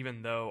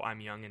even though I'm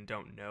young and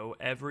don't know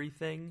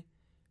everything,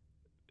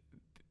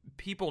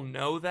 people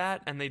know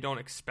that, and they don't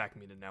expect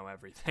me to know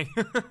everything.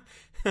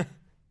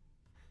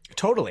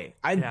 Totally.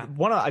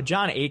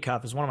 John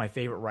Acuff is one of my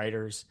favorite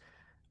writers.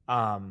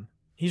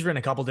 He's written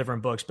a couple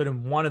different books, but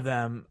in one of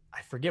them,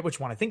 I forget which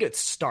one, I think it's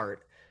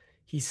Start.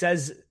 He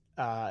says,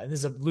 and this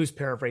is a loose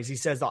paraphrase, he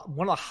says that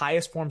one of the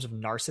highest forms of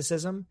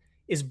narcissism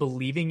is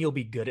believing you'll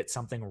be good at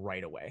something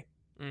right away.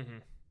 Mm-hmm.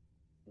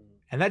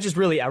 And that just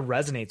really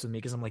resonates with me,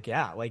 because I'm like,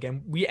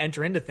 and we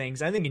enter into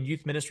things. I think in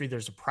youth ministry,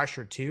 there's a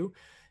pressure too,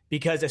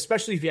 because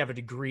especially if you have a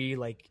degree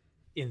like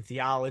in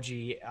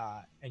theology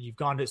and you've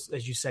gone to,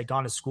 as you said,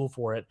 gone to school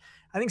for it,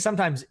 I think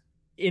sometimes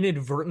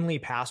inadvertently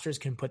pastors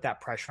can put that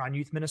pressure on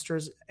youth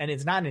ministers, and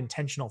it's not an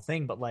intentional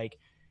thing, but like,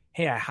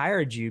 hey, I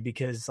hired you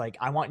because like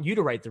I want you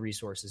to write the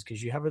resources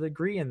because you have a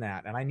degree in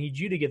that, and I need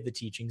you to give the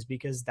teachings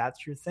because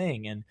that's your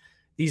thing. And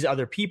these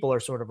other people are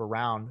sort of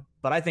around,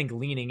 but I think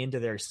leaning into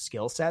their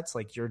skill sets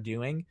like you're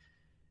doing,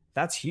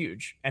 that's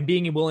huge. And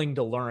being willing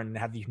to learn and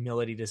have the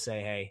humility to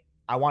say, hey,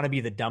 I want to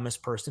be the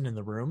dumbest person in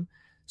the room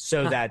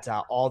so that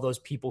all those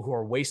people who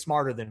are way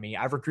smarter than me,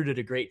 I've recruited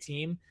a great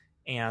team,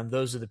 and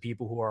those are the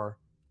people who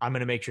I'm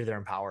going to make sure they're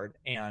empowered.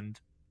 And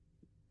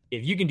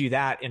if you can do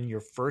that in your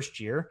first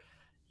year,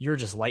 you're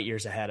just light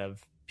years ahead of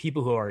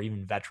people who are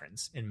even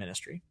veterans in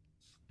ministry.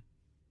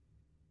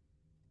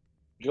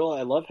 Joel,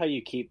 I love how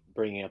you keep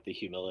bringing up the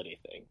humility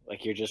thing.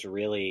 Like, you're just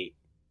really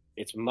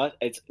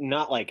it's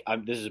not like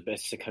this is a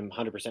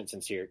 100%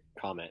 sincere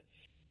comment.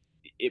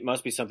 It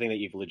must be something that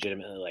you've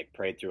legitimately like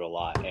prayed through a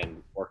lot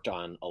and worked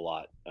on a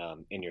lot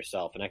in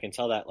yourself. And I can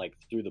tell that like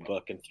through the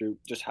book and through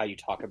just how you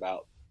talk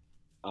about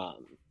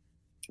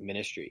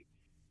ministry.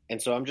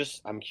 And so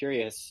I'm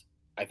curious.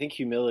 I think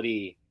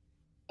humility,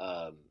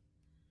 I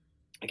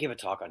gave a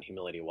talk on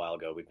humility a while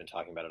ago. We've been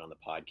talking about it on the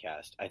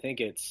podcast. I think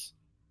it's,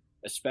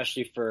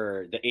 especially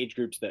for the age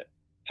groups that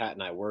Pat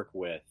and I work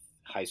with,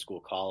 high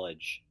school,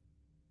 college,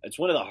 it's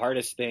one of the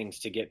hardest things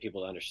to get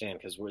people to understand,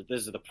 because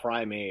this is the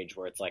prime age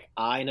where it's like,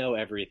 I know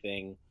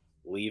everything,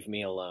 leave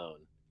me alone.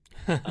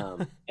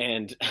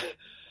 And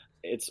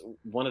it's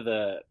one of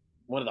the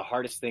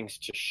hardest things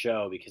to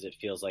show, because it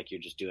feels like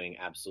you're just doing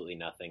absolutely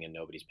nothing and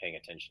nobody's paying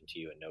attention to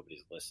you and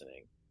nobody's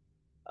listening.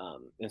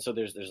 And so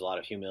there's a lot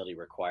of humility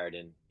required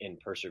in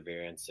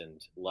perseverance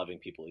and loving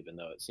people, even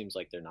though it seems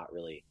like they're not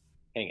really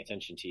paying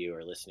attention to you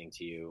or listening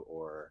to you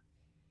or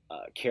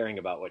caring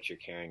about what you're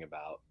caring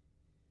about.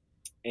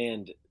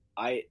 And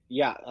like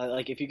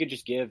if you could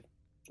just give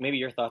maybe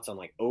your thoughts on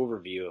like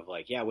overview of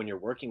like, when you're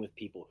working with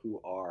people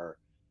who are,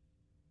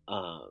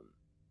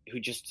 who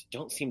just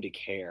don't seem to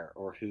care,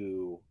 or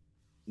who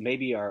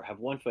maybe have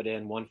one foot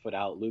in, one foot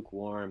out,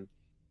 lukewarm.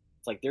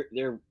 It's like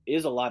there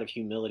is a lot of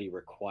humility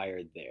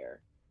required there.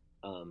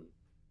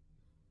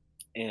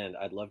 And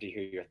I'd love to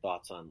hear your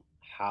thoughts on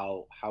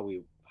how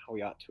we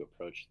ought to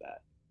approach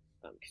that.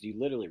 Because you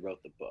literally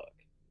wrote the book.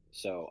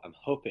 So I'm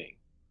hoping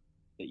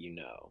that you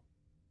know,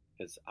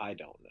 because I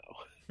don't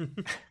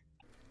know.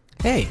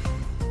 Hey,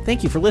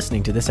 thank you for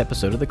listening to this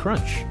episode of The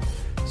Crunch.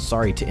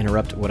 Sorry to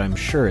interrupt what I'm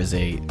sure is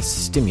a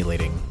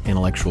stimulating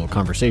intellectual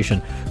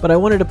conversation, but I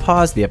wanted to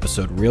pause the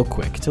episode real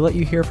quick to let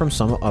you hear from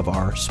some of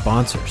our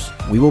sponsors.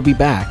 We will be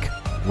back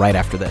right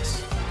after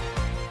this.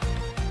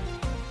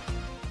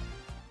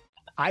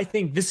 I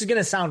think this is going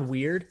to sound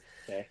weird,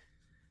 Okay.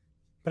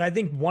 but I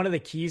think one of the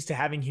keys to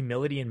having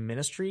humility in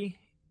ministry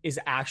is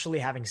actually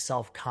having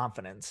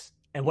self-confidence.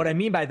 And what I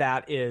mean by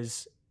that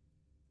is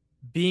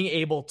being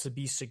able to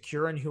be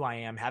secure in who I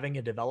am, having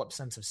a developed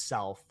sense of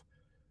self,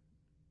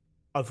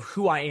 of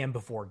who I am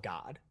before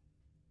God.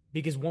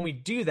 Because when we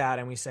do that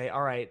and we say,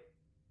 all right,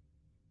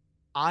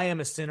 I am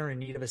a sinner in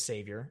need of a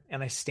savior,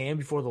 and I stand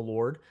before the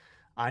Lord,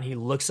 and he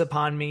looks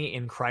upon me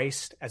in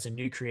Christ as a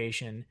new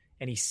creation,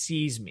 and he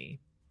sees me,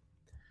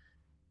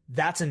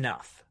 that's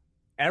enough.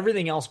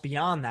 Everything else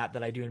beyond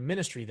that I do in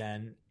ministry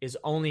then is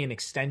only an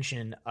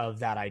extension of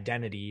that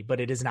identity, but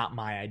it is not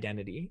my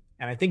identity.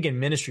 And I think in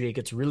ministry, it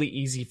gets really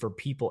easy for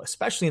people,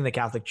 especially in the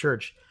Catholic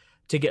Church,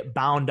 to get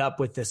bound up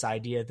with this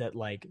idea that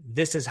like,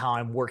 this is how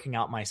I'm working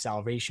out my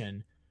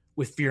salvation,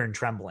 with fear and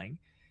trembling.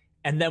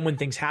 And then when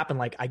things happen,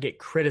 like I get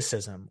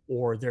criticism,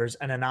 or there's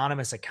an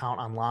anonymous account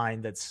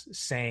online that's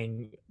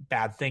saying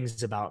bad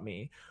things about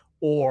me,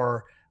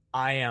 or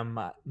I am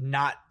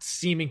not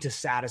seeming to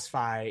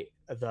satisfy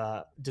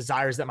the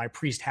desires that my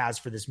priest has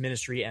for this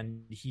ministry,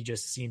 and he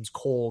just seems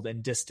cold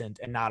and distant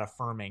and not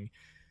affirming.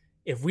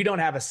 If we don't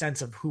have a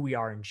sense of who we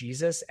are in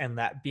Jesus, and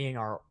that being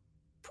our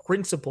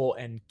principal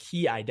and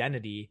key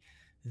identity,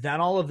 then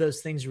all of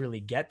those things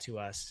really get to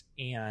us,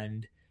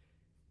 and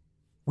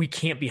we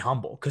can't be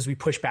humble because we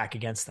push back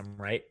against them,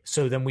 right?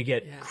 So then we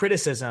get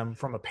criticism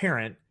from a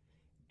parent,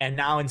 and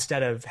now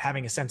instead of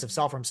having a sense of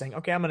self, I'm saying,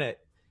 okay, I'm going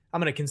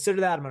to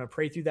consider that. I'm going to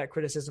pray through that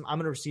criticism. I'm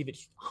going to receive it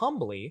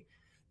humbly,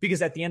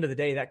 because at the end of the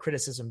day, that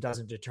criticism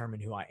doesn't determine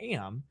who I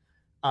am.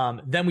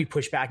 Then we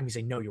push back and we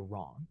say, no, you're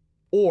wrong.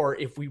 Or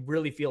if we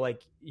really feel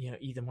like,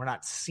 Ethan, we're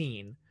not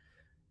seen,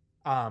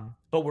 but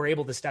we're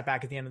able to step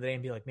back at the end of the day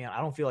and be like, man, I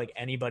don't feel like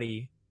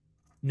anybody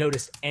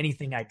noticed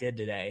anything I did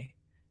today,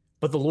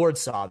 but the Lord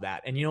saw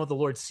that. And you know what? The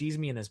Lord sees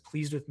me and is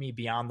pleased with me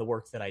beyond the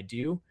work that I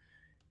do.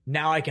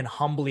 Now I can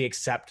humbly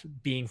accept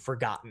being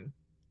forgotten.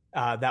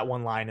 That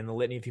one line in the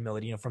Litany of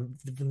Humility, from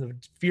the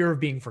fear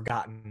of being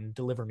forgotten,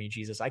 deliver me,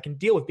 Jesus. I can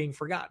deal with being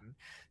forgotten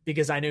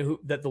because I know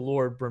that the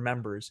Lord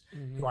remembers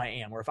who I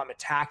am. Or if I'm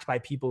attacked by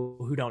people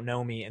who don't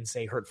know me and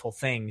say hurtful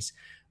things,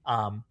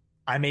 I'm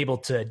able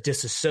to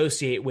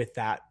disassociate with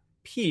that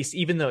piece,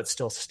 even though it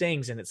still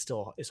stings and it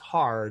still is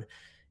hard,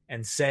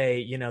 and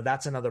say,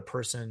 that's another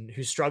person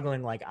who's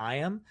struggling like I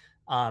am,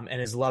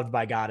 and is loved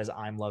by God as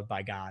I'm loved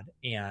by God.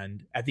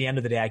 And at the end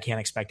of the day, I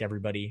can't expect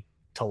everybody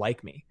to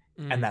like me.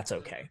 And that's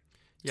okay.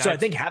 Yeah, so I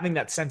think having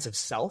that sense of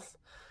self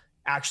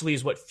actually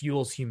is what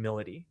fuels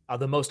humility.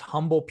 The most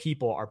humble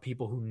people are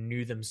people who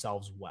knew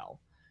themselves well.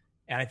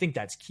 And I think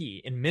that's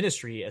key in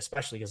ministry,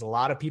 especially because a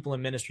lot of people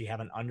in ministry have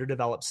an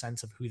underdeveloped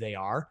sense of who they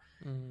are.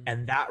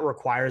 And that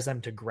requires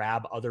them to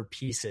grab other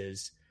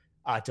pieces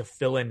to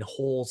fill in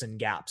holes and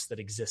gaps that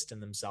exist in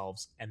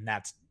themselves. And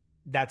that's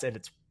at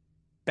its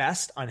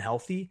best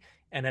unhealthy,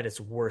 and at its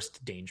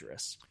worst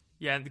dangerous.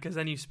 Yeah, because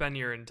then you spend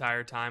your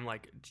entire time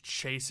like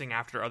chasing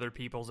after other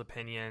people's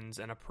opinions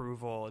and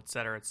approval, et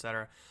cetera, et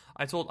cetera.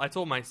 I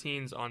told my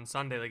teens on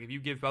Sunday, like, if you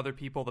give other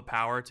people the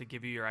power to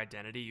give you your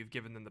identity, you've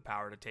given them the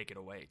power to take it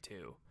away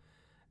too.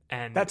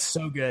 And that's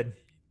so good.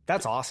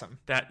 That's awesome.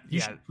 You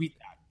should tweet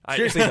that.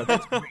 Seriously, though,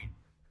 that's great.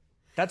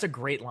 That's a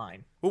great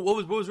line. Well,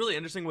 what was really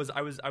interesting was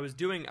I was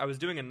doing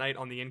a night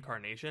on the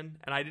incarnation,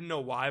 and I didn't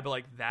know why, but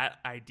like that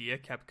idea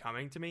kept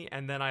coming to me,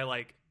 and then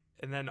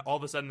all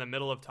of a sudden in the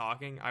middle of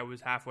talking, I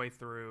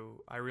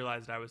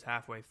realized I was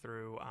halfway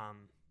through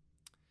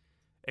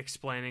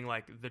explaining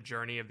like the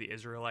journey of the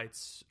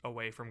Israelites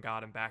away from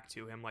God and back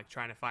to him, like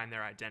trying to find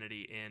their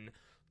identity in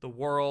the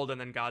world,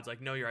 and then God's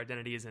like, no, your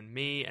identity is in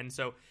me. And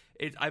so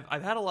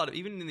I've had a lot of,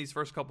 even in these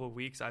first couple of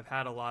weeks, I've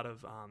had a lot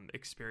of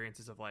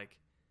experiences of like,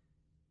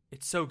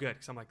 it's so good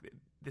because I'm like,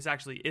 this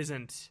actually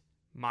isn't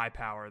my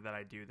power that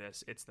I do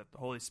this. It's that the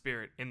Holy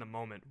Spirit in the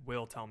moment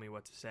will tell me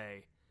what to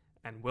say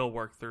and will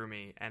work through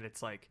me. And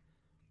it's like,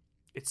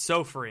 it's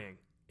so freeing.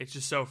 It's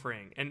just so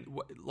freeing. And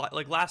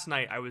like last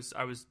night I was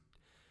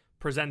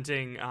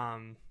presenting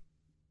our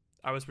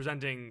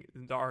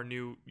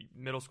new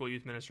middle school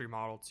youth ministry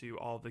model to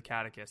all of the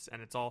catechists,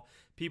 and it's all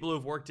people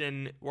who've worked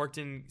in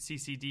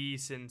CCD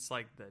since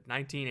like the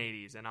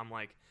 1980s. And I'm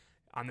like,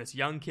 I'm this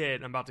young kid,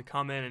 and I'm about to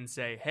come in and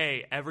say,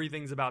 hey,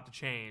 everything's about to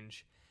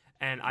change.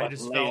 And I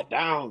just felt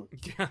down.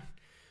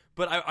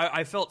 But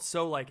I felt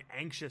so like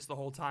anxious the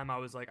whole time. I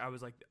was like,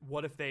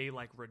 what if they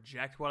like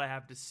reject what I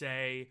have to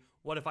say?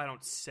 What if I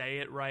don't say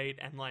it right?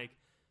 And like,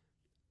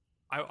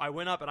 I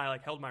went up and I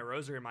like held my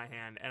rosary in my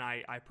hand, and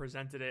I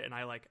presented it, and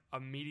I like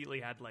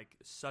immediately had like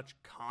such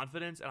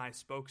confidence, and I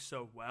spoke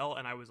so well.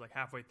 And I was like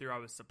halfway through, I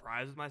was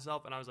surprised with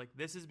myself, and I was like,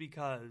 this is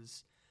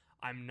because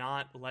I'm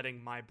not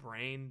letting my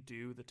brain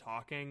do the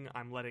talking.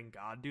 I'm letting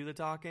God do the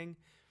talking.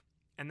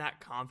 And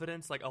that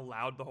confidence like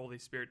allowed the Holy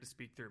Spirit to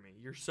speak through me.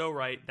 You're so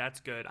right. That's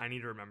good. I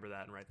need to remember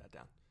that and write that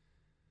down.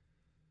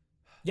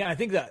 Yeah, I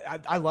think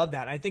that I love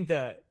that. I think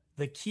the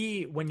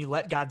key when you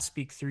let God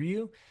speak through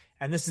you,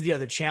 and this is the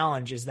other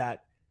challenge, is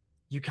that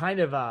you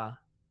kind of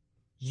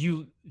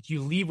you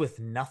leave with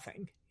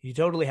nothing. You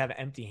totally have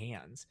empty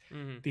hands,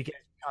 because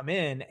you come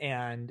in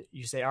and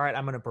you say, all right,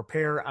 I'm going to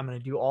prepare. I'm going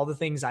to do all the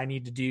things I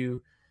need to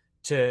do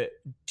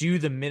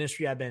the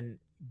ministry I've been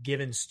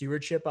given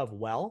stewardship of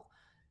well.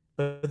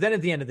 But then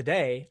at the end of the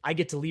day, I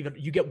get to leave it.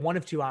 You get one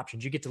of two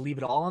options. You get to leave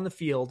it all on the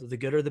field, the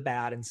good or the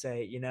bad, and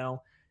say,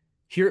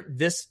 here,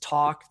 this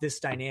talk, this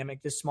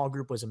dynamic, this small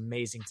group was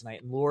amazing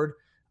tonight. And Lord,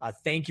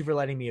 thank you for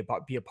letting me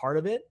be a part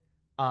of it.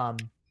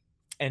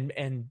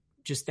 And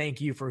just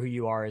thank you for who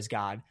you are as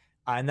God.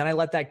 And then I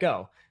let that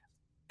go.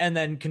 And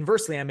then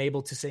conversely, I'm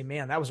able to say,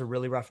 man, that was a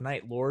really rough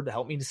night. Lord,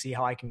 help me to see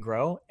how I can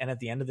grow. And at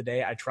the end of the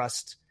day, I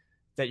trust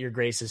that your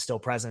grace is still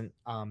present,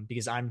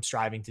 because I'm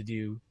striving to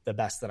do the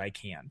best that I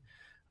can.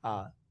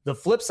 The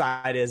flip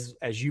side is,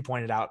 as you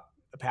pointed out,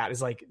 Pat,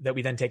 is like that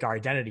we then take our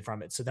identity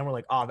from it. So then we're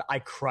like, oh, I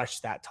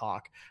crushed that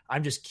talk.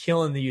 I'm just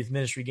killing the youth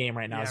ministry game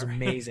right now. Yeah, it's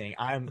amazing.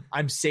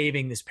 I'm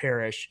saving this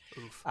parish.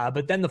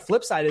 But then the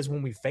flip side is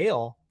when we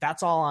fail,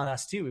 that's all on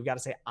us too. We've got to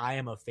say, I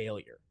am a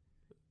failure.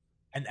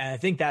 And I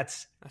think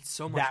that's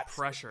so much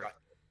pressure.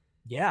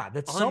 Yeah,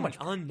 that's so much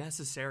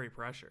unnecessary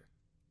pressure.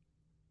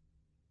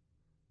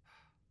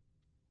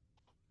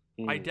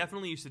 I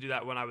definitely used to do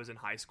that when I was in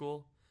high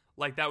school.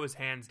 Like that was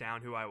hands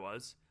down who I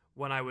was.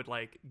 When I would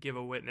like give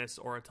a witness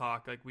or a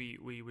talk, like we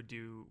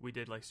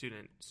did like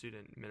student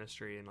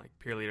ministry and like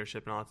peer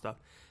leadership and all that stuff.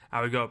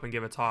 I would go up and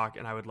give a talk,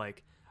 and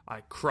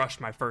I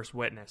crushed my first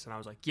witness, and I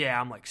was like, yeah,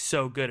 I'm like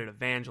so good at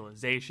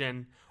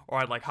evangelization. Or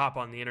I'd like hop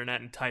on the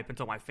internet and type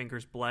until my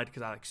fingers bled,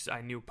 because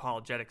I knew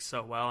apologetics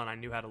so well, and I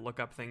knew how to look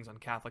up things on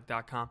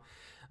Catholic.com.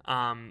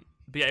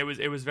 But yeah,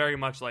 it was very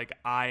much like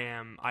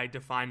I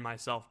define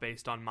myself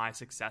based on my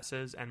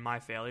successes and my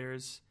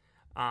failures,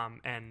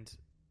 and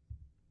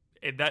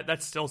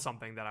that's still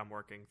something that I'm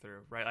working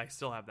through, right? I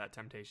still have that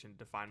temptation to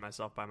define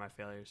myself by my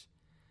failures.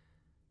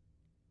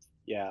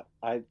 Yeah,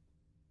 I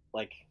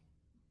like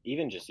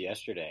even just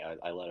yesterday,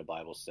 I led a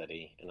Bible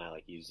study, and I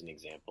like used an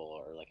example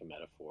or like a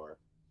metaphor,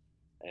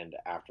 and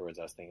afterwards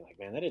I was thinking like,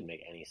 man, that didn't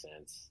make any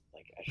sense.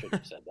 Like I shouldn't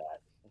have said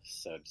that.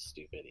 So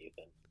stupid,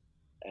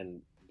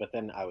 Ethan. But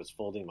then I was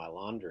folding my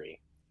laundry,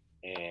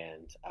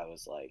 and I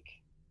was like,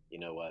 you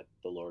know what?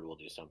 The Lord will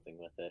do something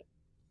with it,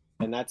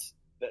 and that's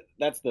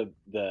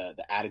the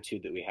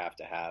attitude that we have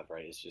to have,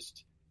 right? It's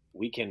just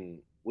we can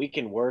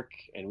work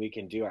and we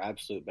can do our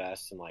absolute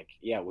best, and like,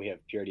 yeah, we have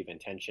purity of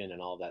intention and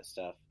all that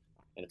stuff,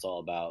 and it's all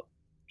about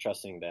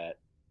trusting that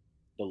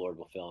the Lord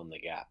will fill in the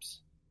gaps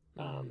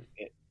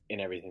in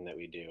everything that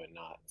we do, and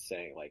not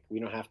saying like we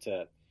don't have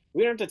to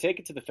take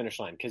it to the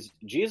finish line, because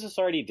Jesus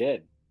already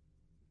did,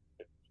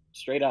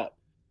 straight up.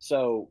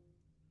 So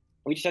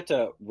we just have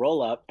to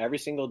roll up every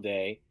single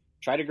day,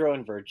 try to grow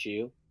in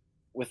virtue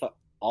with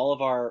all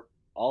of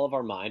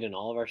our mind and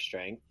all of our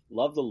strength,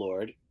 love the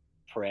Lord,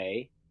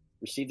 pray,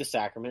 receive the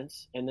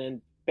sacraments, and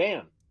then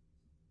bam,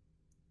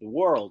 the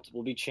world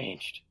will be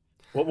changed.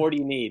 What more do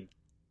you need?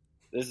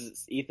 This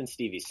is Ethan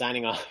Stevie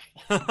signing off.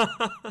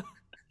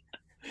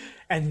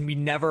 And we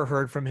never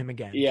heard from him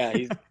again. Yeah,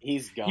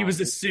 he's gone. He was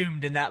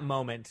assumed in that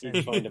moment.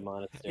 He's joined a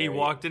monastery. He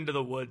walked into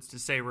the woods to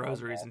say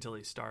rosaries until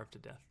he starved to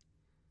death.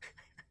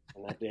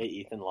 And that day,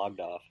 Ethan logged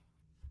off.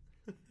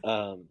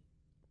 I'm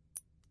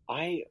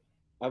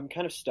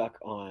kind of stuck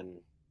on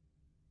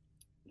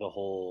the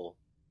whole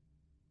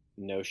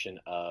notion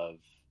of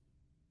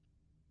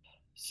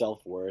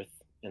self-worth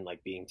and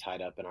like being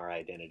tied up in our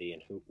identity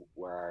and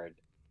where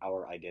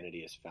our identity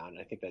is found. And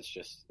I think this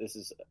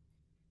is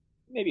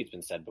maybe it's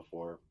been said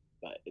before,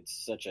 but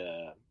it's such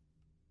a,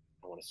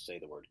 I want to say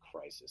the word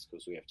crisis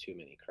because we have too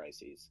many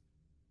crises.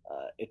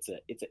 It's an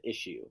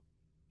issue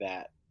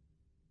that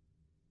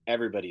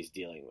everybody's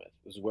dealing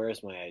with. Where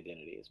is my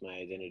identity? Is my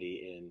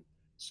identity in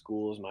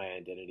school? Is my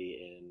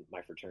identity in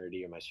my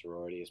fraternity or my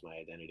sorority? Is my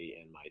identity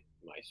in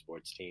my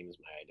sports team? Is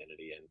my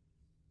identity in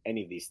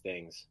any of these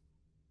things?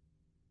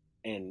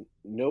 And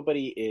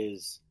nobody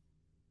is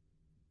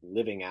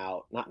living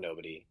out, not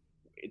nobody.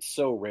 It's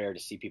so rare to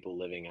see people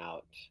living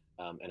out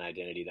an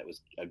identity that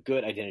was a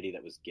good identity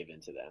that was given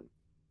to them.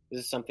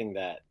 This is something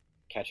that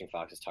Catching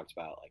Foxes talked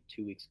about like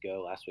 2 weeks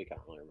ago, last week, I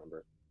don't really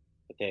remember.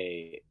 But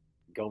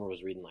Gomer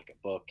was reading like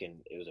a book,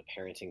 and it was a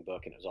parenting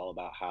book, and it was all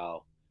about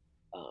how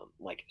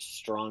like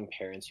strong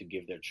parents who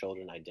give their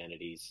children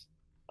identities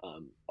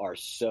are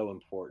so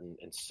important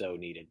and so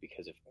needed,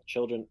 because if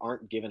children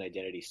aren't given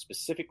identity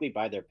specifically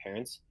by their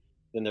parents,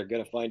 then they're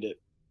going to find it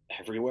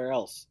everywhere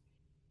else.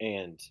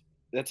 And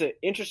that's an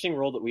interesting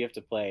role that we have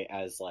to play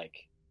as like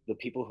the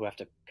people who have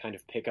to kind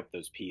of pick up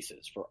those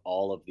pieces for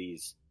all of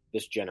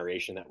this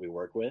generation that we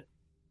work with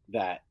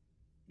that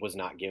was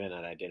not given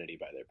an identity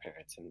by their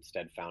parents and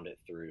instead found it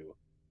through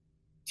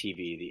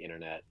TV, the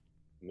internet,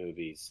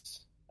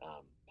 movies,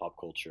 pop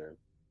culture,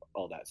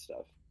 all that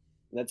stuff.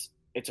 And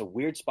it's a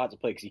weird spot to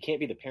play because you can't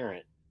be the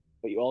parent,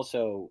 but you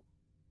also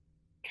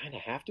kind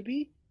of have to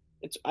be.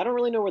 I don't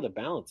really know where the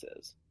balance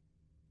is.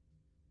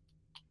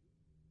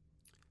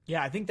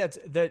 Yeah, I think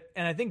and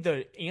I think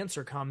the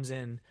answer comes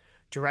in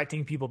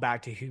directing people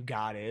back to who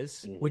God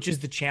is, which is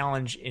the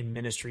challenge in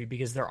ministry,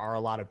 because there are a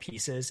lot of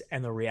pieces,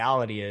 and the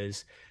reality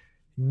is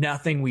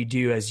nothing we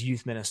do as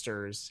youth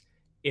ministers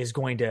is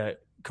going to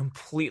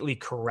completely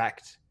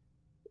correct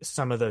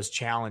some of those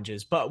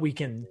challenges, but we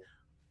can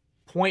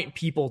point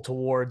people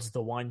towards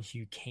the one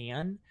who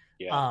can.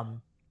 Yeah.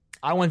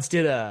 I once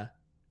did a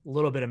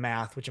little bit of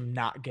math, which I'm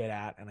not good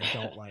at and I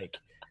don't like,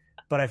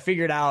 but I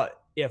figured out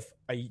if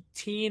a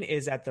teen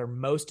is at their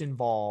most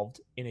involved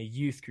in a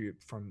youth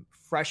group from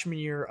freshman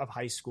year of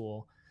high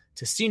school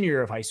to senior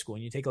year of high school,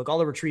 and you take like all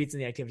the retreats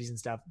and the activities and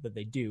stuff that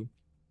they do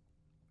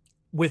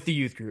with the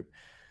youth group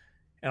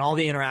and all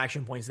the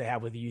interaction points they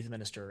have with the youth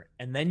minister,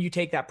 and then you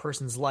take that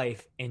person's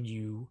life and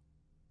you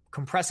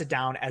compress it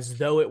down as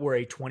though it were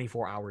a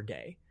 24-hour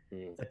day.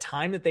 The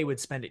time that they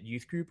would spend at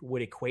youth group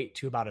would equate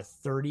to about a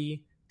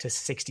 30 to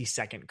 60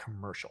 second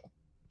commercial.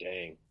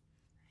 Dang.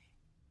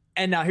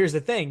 And now here's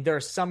the thing. There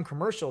are some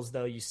commercials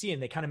though you see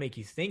and they kind of make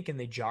you think and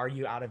they jar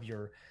you out of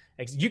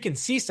you can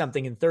see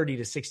something in 30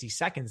 to 60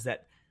 seconds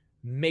that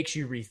makes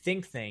you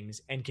rethink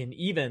things and can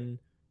even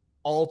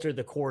alter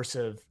the course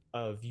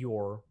of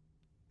your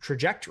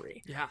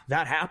trajectory. Yeah.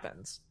 That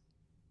happens.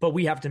 But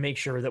we have to make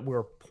sure that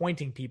we're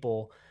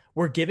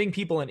giving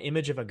people an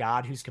image of a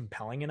God who's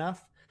compelling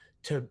enough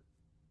to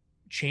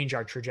change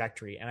our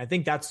trajectory. And I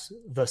think that's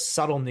the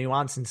subtle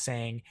nuance in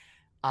saying,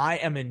 I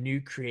am a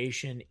new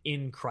creation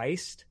in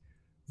Christ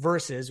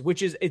versus,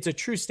 it's a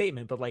true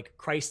statement, but like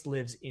Christ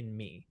lives in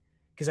me.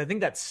 Because I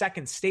think that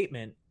second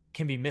statement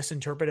can be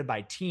misinterpreted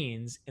by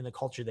teens in the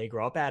culture they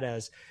grow up at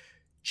as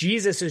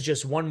Jesus is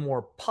just one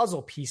more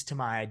puzzle piece to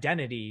my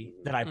identity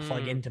that I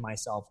plug into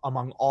myself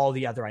among all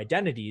the other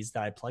identities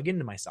that I plug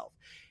into myself.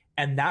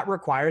 And that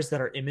requires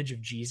that our image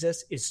of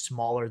Jesus is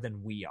smaller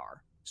than we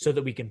are so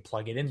that we can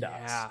plug it into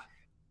us.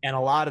 And a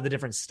lot of the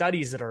different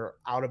studies that are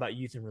out about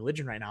youth and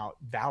religion right now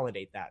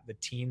validate that. The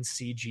teens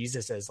see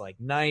Jesus as like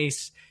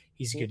nice.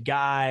 He's a good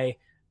guy.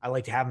 I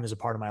like to have him as a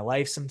part of my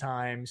life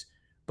sometimes,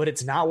 but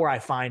it's not where I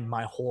find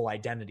my whole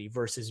identity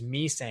versus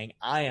me saying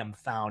I am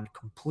found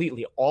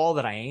completely. All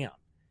that I am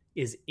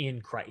is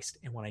in Christ.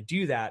 And when I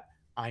do that,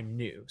 I'm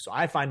new. So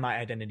I find my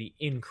identity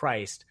in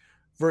Christ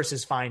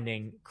versus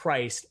finding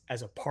Christ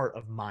as a part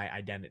of my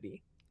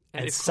identity.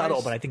 And it's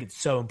subtle, but I think it's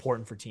so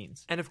important for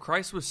teens. And if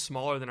Christ was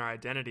smaller than our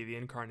identity, the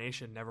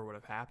incarnation never would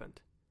have happened.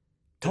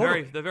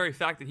 Totally. The very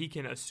fact that he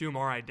can assume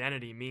our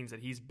identity means that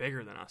he's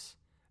bigger than us.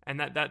 And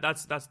that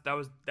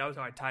was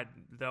how I tied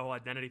the whole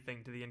identity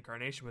thing to the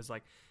incarnation, was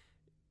like,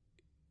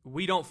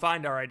 we don't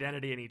find our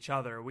identity in each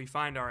other. We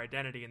find our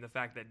identity in the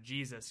fact that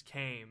Jesus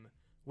came.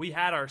 We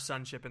had our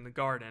sonship in the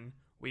garden.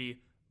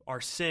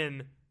 Our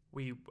sin,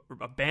 we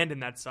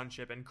abandoned that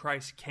sonship, and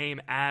Christ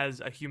came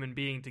as a human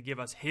being to give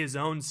us his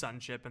own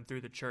sonship, and through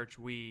the church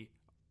we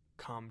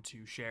come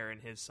to share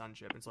in his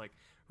sonship. It's like,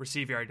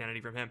 receive your identity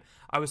from him.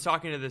 I was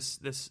talking to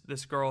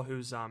this girl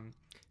who's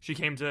she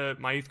came to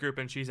my youth group,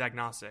 and she's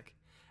agnostic,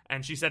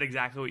 and she said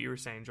exactly what you were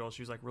saying, Joel.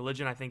 She was like,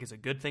 religion, I think, is a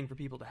good thing for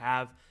people to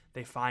have.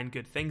 They find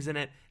good things in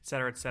it, et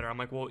cetera, et cetera. I'm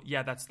like, well,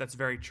 yeah, that's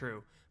very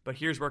true. But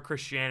here's where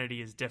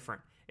Christianity is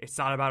different. It's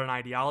not about an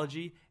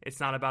ideology. It's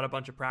not about a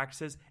bunch of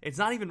practices. It's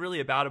not even really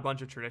about a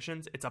bunch of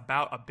traditions. It's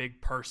about a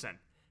big person.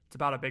 It's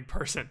about a big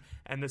person.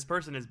 And this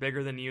person is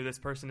bigger than you. This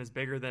person is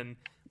bigger than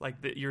like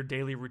your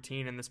daily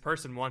routine. And this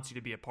person wants you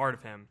to be a part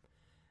of him.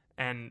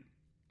 And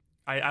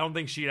I don't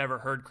think she'd ever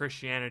heard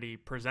Christianity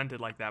presented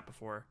like that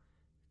before.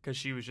 because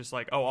she was just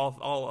like, oh,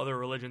 all other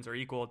religions are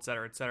equal, et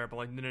cetera, et cetera. But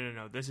like,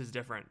 no, this is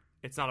different.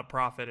 It's not a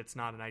prophet. It's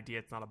not an idea.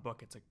 It's not a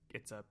book.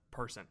 It's a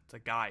person. It's a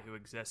guy who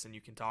exists and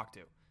you can talk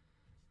to.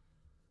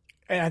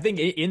 And I think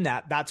in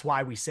that's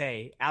why we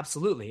say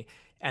absolutely.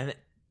 And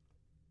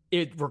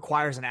it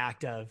requires an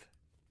act of,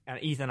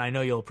 and Ethan, I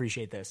know you'll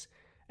appreciate this,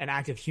 an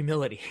act of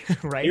humility,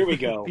 right? Here we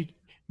go.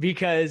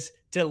 Because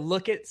to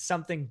look at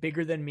something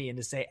bigger than me and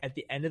to say, at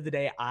the end of the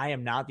day, I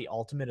am not the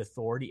ultimate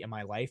authority in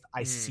my life.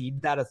 I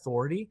cede that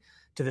authority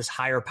to this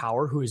higher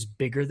power who is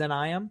bigger than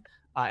I am.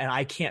 And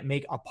I can't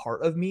make a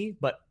part of me,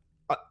 but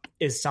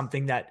is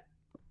something that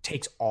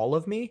takes all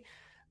of me.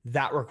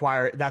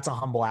 That's a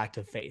humble act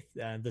of faith.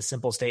 The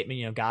simple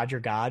statement, God, you're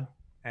God,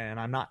 and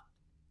I'm not.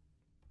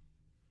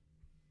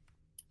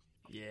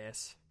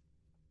 Yes.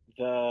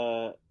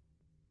 Pat,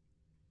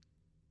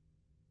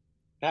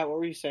 what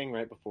were you saying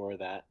right before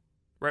that?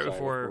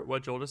 Before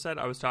what Joel just said,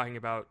 I was talking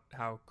about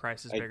how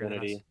Christ is bigger than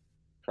us.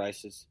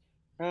 Christ is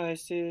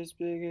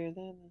bigger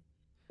than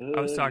us. I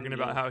was talking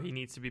about how he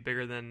needs to be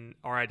bigger than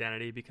our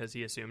identity because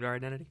he assumed our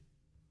identity.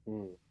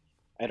 I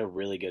had a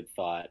really good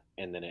thought,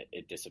 and then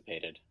it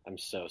dissipated. I'm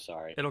so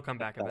sorry. It'll come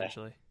back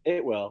eventually.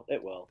 It will. They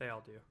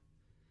all do.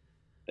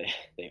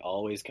 They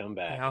always come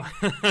back.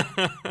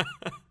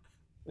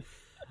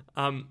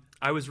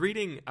 I was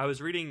reading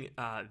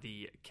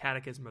the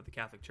Catechism of the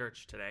Catholic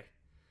Church today.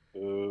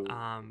 Ooh,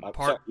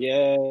 part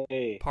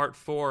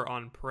 4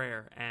 on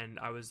prayer, and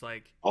I was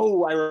like,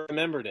 oh, I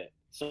remembered it.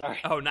 Sorry.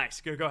 Oh,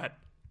 nice. Go ahead.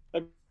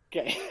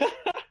 Okay.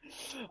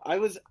 I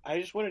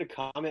just wanted to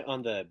comment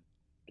on the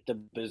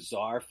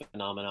bizarre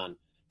phenomenon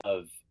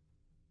of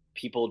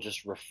people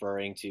just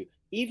referring to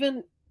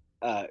even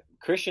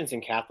Christians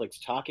and Catholics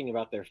talking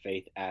about their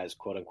faith as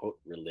quote unquote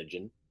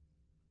religion,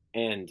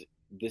 and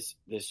this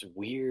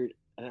weird.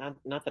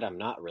 Not that I'm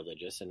not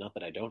religious, and not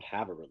that I don't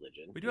have a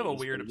religion. We do have a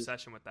weird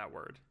obsession with that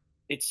word.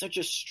 It's such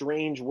a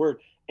strange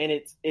word, and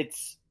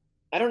it's.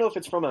 I don't know if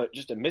it's from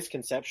just a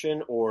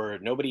misconception or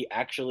nobody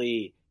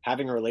actually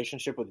having a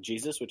relationship with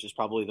Jesus, which is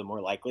probably the more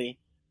likely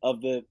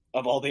of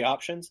all the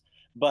options.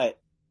 But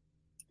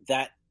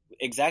that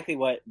exactly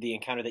what the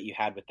encounter that you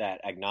had with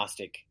that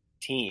agnostic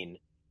teen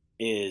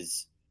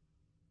is.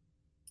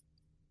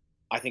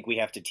 I think we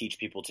have to teach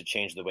people to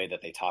change the way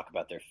that they talk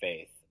about their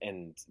faith,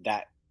 and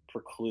that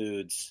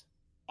precludes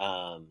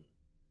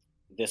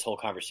this whole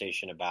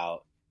conversation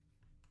about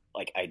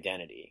like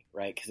identity,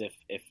 right? Because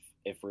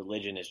if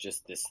religion is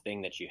just this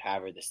thing that you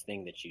have or this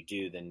thing that you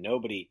do, then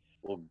nobody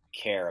will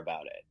care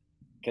about it,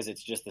 because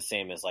it's just the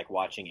same as like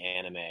watching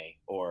anime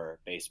or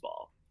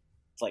baseball.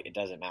 It's like it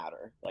doesn't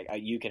matter. Like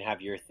you can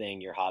have your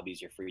thing, your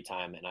hobbies, your free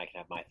time, and I can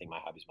have my thing, my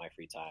hobbies, my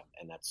free time,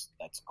 and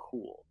that's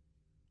cool.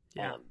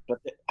 Yeah. But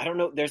I don't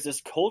know. There's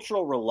this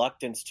cultural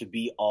reluctance to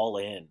be all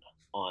in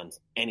on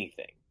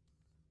anything.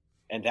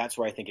 And that's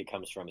where I think it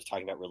comes from, is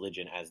talking about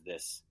religion as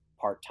this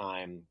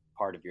part-time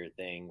part of your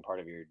thing, part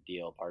of your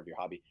deal, part of your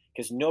hobby,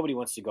 because nobody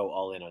wants to go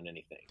all in on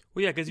anything.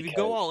 Well, yeah, because if you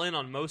go all in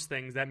on most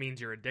things, that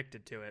means you're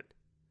addicted to it.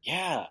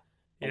 Yeah.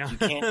 You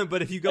can't,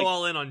 but if you go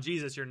all in on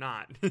Jesus, you're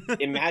not.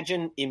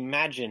 imagine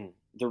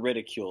the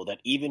ridicule that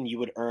even you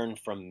would earn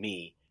from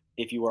me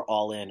if you were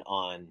all in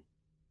on,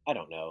 I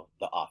don't know,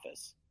 The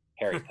Office,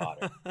 Harry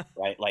Potter,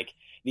 right? Like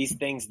these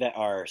things that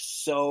are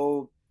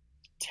so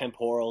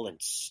temporal and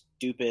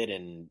stupid,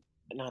 and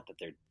not that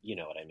they're, you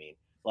know what I mean?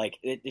 Like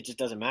it just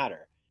doesn't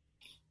matter.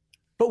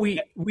 But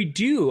we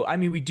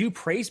do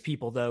praise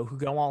people though who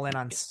go all in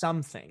on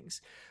some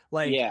things.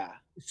 Like, yeah.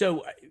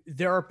 So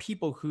there are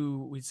people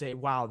who would say,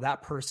 wow,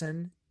 that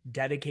person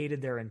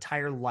dedicated their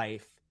entire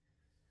life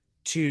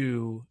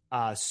to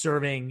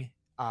serving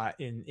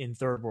in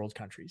third world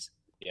countries.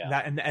 Yeah.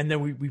 And then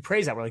we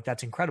praise that. We're like,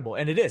 that's incredible.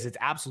 And it is. It's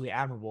absolutely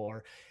admirable.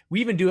 Or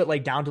we even do it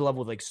like down to level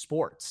with like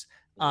sports.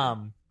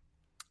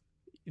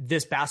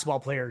 This basketball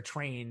player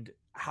trained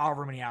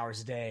however many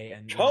hours a day,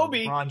 and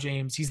Kobe, LeBron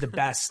James, he's the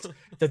best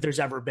that there's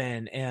ever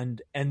been.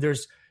 And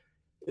there's,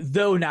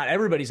 though not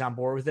everybody's on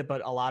board with it,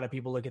 but a lot of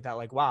people look at that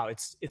like, wow,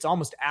 it's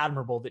almost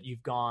admirable that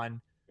you've gone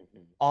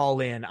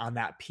all in on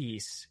that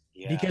piece,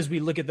 because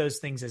we look at those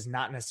things as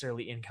not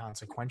necessarily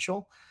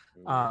inconsequential.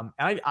 And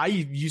I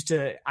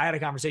had a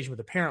conversation with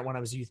a parent when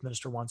I was a youth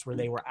minister once, where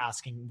they were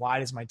asking, why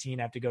does my teen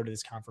have to go to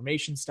this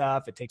confirmation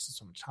stuff? It takes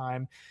so much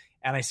time.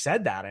 And I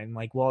said that, and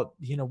like, well,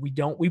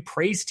 we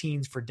praise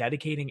teens for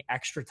dedicating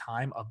extra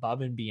time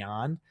above and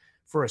beyond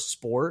for a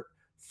sport,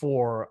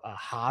 for a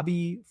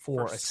hobby,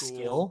 for a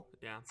skill,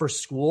 for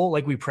school.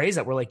 Like we praise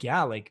that. We're like,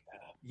 yeah, like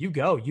you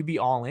be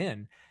all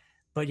in.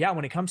 But yeah,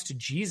 when it comes to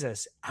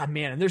Jesus,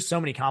 man, and there's so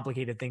many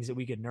complicated things that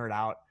we could nerd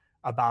out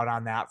about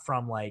on that,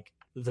 from like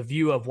the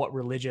view of what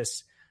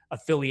religious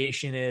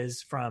affiliation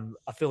is, from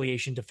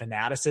affiliation to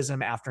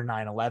fanaticism after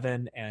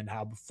 9/11, and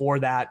how before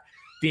that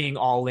being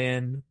all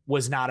in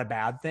was not a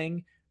bad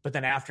thing. But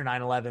then after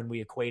 9/11,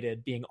 we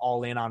equated being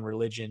all in on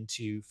religion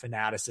to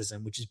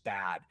fanaticism, which is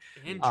bad.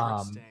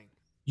 Interesting.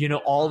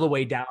 All the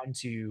way down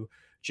to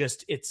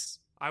just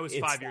I was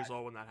 5 years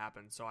old when that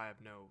happened, so I have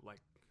no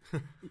like.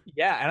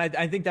 Yeah, and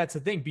I think that's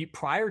the thing.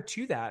 Prior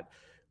to that,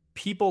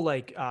 people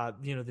like,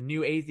 the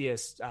new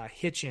atheists,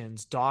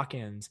 Hitchens,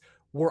 Dawkins,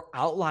 were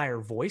outlier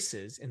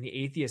voices in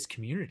the atheist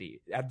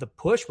community. The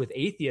push with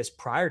atheists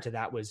prior to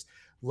that was,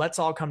 let's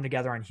all come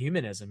together on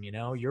humanism.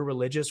 You're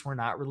religious, we're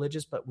not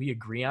religious, but we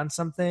agree on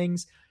some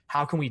things.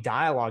 How can we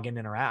dialogue and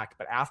interact?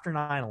 But after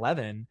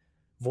 9/11,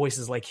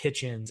 voices like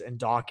Hitchens and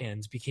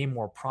Dawkins became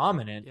more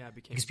prominent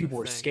because people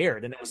were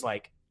scared. And it was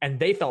like, and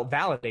they felt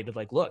validated,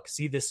 like, look,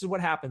 see, this is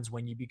what happens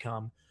when you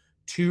become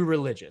too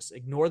religious.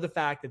 Ignore the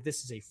fact that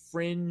this is a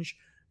fringe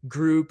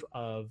group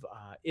of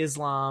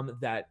Islam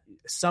that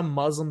some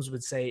Muslims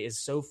would say is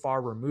so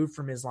far removed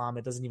from Islam,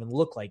 it doesn't even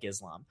look like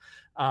Islam.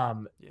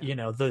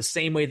 The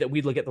same way that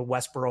we look at the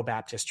Westboro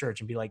Baptist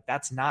Church and be like,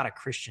 that's not a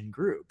Christian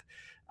group.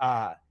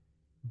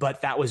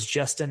 But that was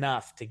just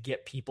enough to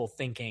get people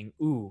thinking,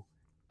 ooh,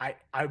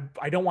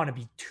 I don't want to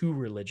be too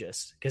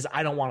religious because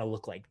I don't want to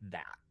look like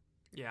that.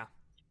 Yeah.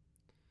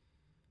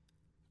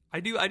 I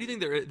do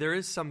think there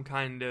is some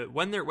kind of,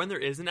 when there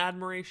is an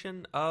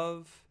admiration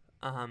of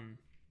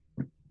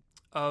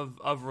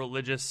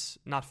religious,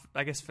 not,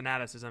 I guess,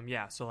 fanaticism.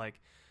 Yeah. So like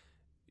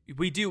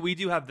we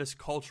do have this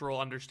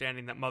cultural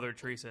understanding that Mother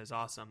Teresa is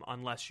awesome,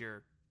 unless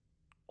you're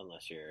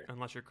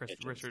Chris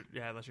Hitchens. Richard,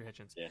 unless you're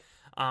Hitchens.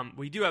 Yeah.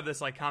 We do have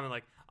this like comment,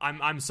 like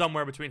I'm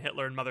somewhere between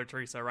Hitler and Mother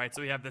Teresa, right?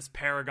 So we have this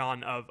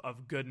paragon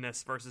of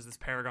goodness versus this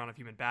paragon of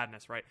human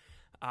badness, right?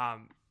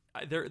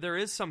 There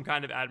is some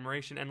kind of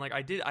admiration, and like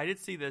I did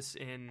see this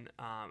in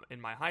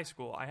my high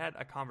school. I had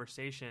a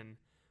conversation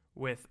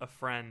with a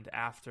friend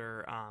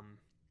after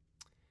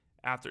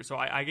so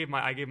I gave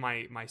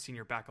my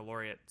senior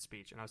baccalaureate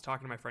speech, and I was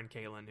talking to my friend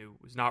Caitlin, who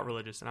was not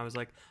religious, and I was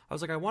like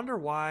I wonder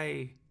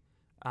why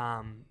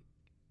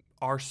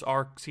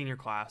our senior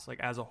class, like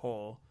as a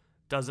whole,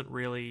 doesn't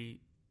really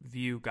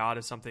view God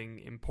as something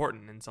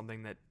important and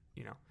something that,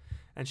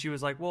 and she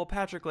was like, well,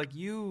 Patrick, like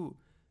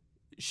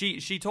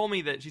she told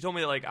me that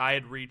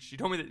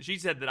like she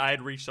said that I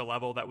had reached a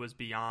level that was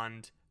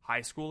beyond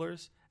high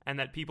schoolers, and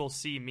that people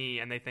see me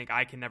and they think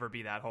I can never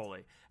be that holy.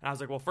 And I was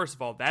like, well, first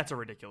of all, that's a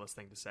ridiculous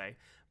thing to say.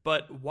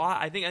 But why?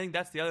 I think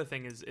that's the other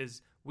thing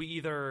is we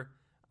either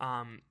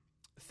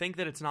think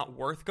that it's not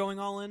worth going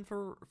all in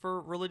for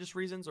religious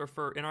reasons or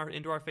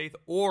into our faith,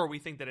 or we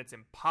think that it's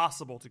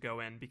impossible to go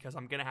in because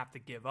I'm going to have to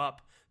give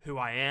up who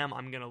I am.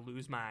 I'm going to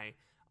lose my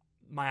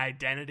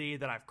identity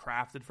that I've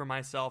crafted for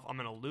myself. I'm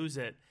going to lose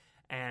it.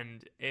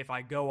 And if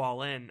I go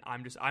all in,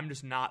 I'm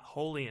just not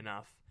holy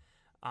enough.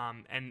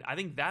 And I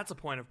think that's a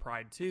point of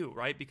pride too,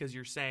 right? Because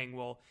you're saying,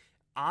 well,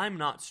 I'm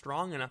not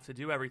strong enough to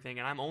do everything,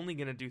 and I'm only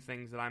going to do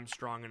things that I'm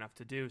strong enough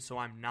to do, so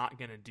I'm not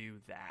going to do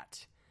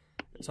that.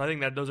 So I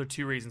think that those are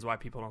two reasons why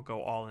people don't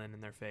go all in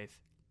their faith.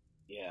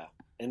 Yeah,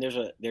 and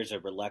there's a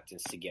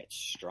reluctance to get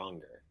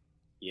stronger.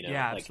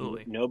 Yeah, like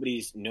absolutely.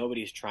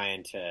 Nobody's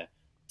trying to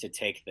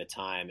take the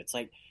time. It's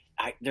like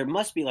there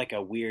must be like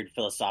a weird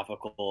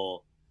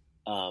philosophical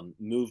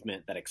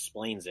movement that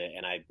explains it,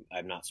 and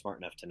I'm not smart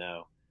enough to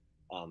know.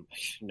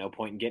 No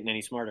point in getting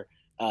any smarter.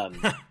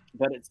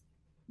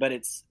 But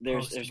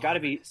there's got to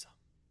be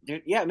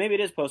there. Yeah, maybe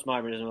it is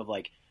postmodernism of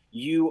like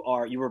you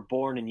were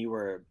born and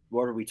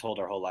what are we told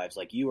our whole lives?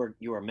 Like you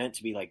are meant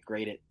to be like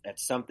great at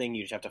something.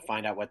 You just have to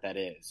find out what that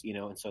is,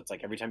 And so it's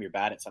like every time you're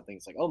bad at something,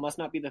 it's like, oh, must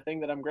not be the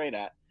thing that I'm great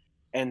at.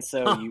 And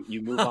so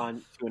you move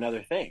on to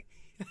another thing.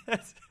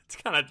 It's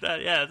kind of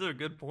that. Yeah, that's a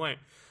good point.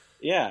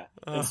 Yeah.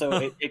 And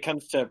so it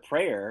comes to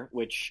prayer,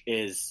 which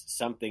is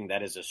something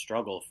that is a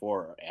struggle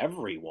for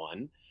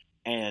everyone.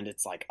 And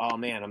it's like, oh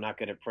man, I'm not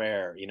good at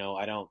prayer.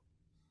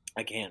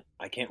 I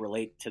can't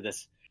relate to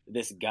this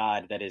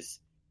God that is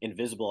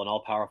invisible and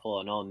all powerful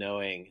and all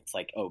knowing. It's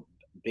like, oh,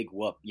 big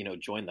whoop,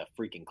 join the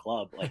freaking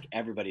club. Like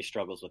everybody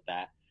struggles with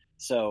that.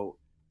 So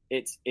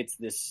it's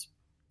this,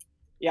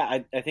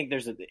 yeah, I think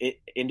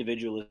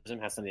individualism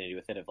has something to do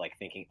with it, of like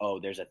thinking, oh,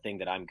 there's a thing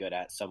that I'm good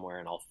at somewhere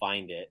and I'll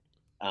find it.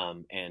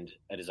 And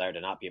a desire to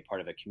not be a part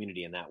of a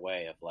community in that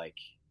way of like,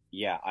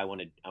 yeah, I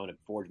want to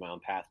forge my own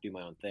path, do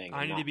my own thing.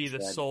 I need to be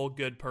the sole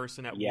good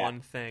person at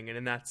one thing. And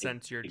in that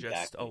sense, you're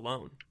just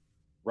alone.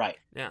 Right.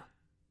 Yeah.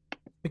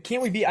 But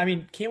can't we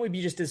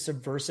be just as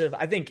subversive?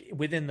 I think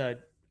within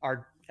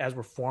as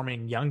we're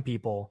forming young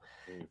people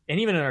and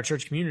even in our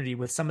church community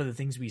with some of the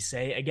things we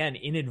say, again,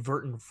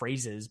 inadvertent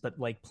phrases, but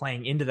like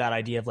playing into that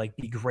idea of like,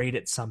 be great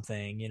at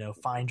something,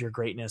 find your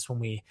greatness. When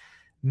we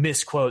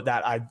misquote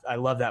that, I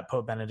love that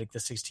Pope Benedict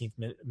XVI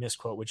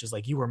misquote, which is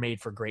like, you were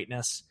made for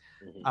greatness.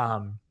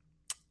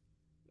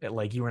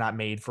 Like you were not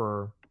made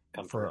for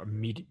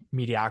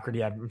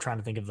mediocrity. I'm trying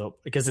to think of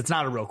because it's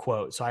not a real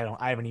quote, so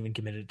I haven't even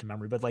committed it to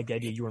memory, but like the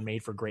idea you were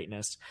made for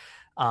greatness.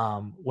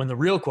 When the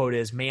real quote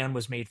is, man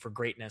was made for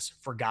greatness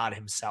for God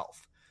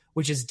himself,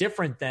 which is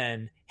different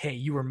than, hey,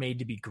 you were made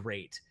to be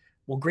great.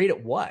 Well, great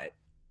at what?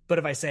 But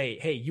if I say,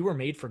 hey, you were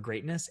made for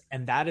greatness,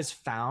 and that is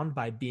found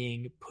by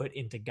being put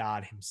into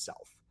God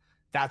himself,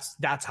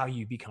 that's how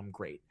you become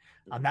great.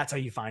 That's how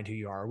you find who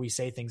you are. We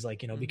say things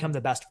like, become the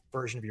best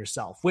version of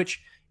yourself,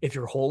 which if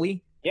you're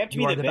holy, you have to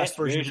be the best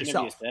version of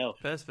yourself.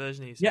 Best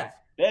version of yourself.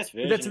 Yeah. Best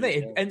version. That's the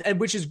thing. And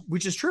which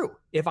is true.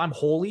 If I'm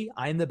holy,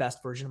 I am the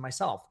best version of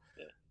myself.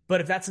 Yeah. But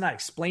if that's not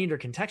explained or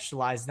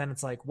contextualized, then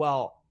it's like,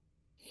 well,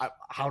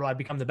 how do I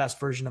become the best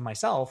version of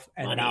myself?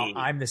 And now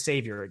I'm the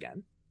savior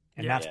again.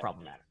 And that's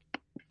problematic.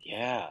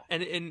 Yeah.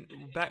 And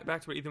back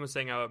to what Ethan was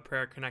saying about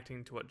prayer,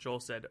 connecting to what Joel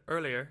said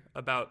earlier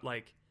about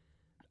like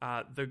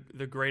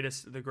the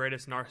greatest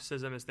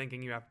narcissism is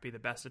thinking you have to be the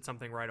best at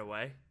something right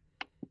away.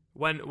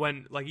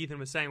 When like Ethan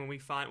was saying, when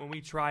we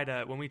try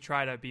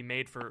to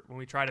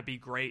be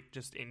great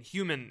just in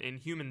the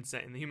human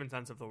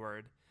sense of the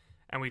word,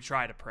 and we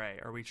try to pray,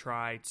 or we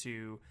try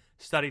to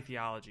study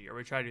theology, or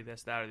we try to do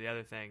this, that, or the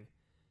other thing,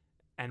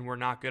 and we're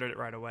not good at it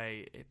right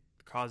away, it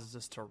causes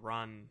us to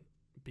run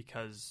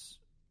because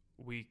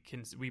we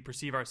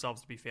perceive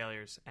ourselves to be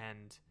failures,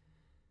 and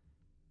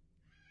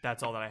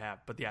that's all that I have.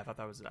 But yeah, I thought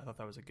that was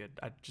a good.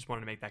 I just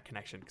wanted to make that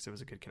connection because it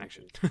was a good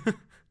connection.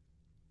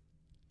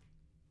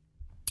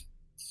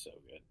 So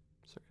good.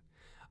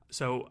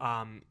 So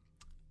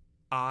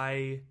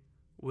I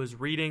was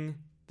reading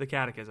the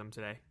Catechism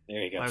today.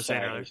 There you go. I was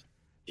saying earlier.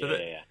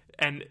 Yeah.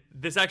 And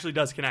this actually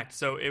does connect.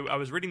 So I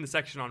was reading the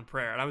section on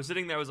prayer, and I was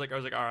sitting there. I was like, all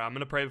right, I'm going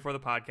to pray before the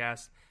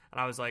podcast.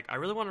 And I was like, I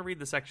really want to read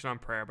the section on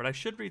prayer, but I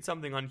should read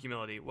something on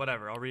humility.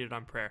 Whatever, I'll read it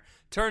on prayer.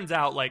 Turns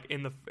out, like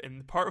in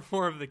part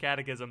 4 of the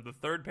Catechism, the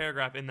third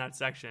paragraph in that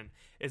section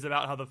is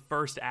about how the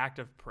first act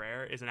of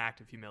prayer is an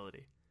act of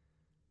humility.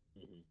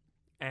 Mm-hmm.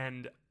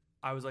 And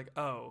I was like,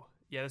 oh,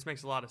 yeah, this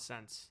makes a lot of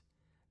sense.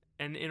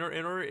 And in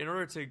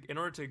order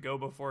to go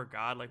before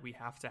God, like we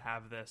have to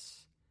have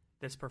this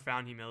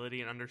profound humility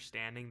and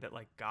understanding that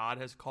like God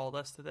has called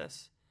us to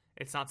this.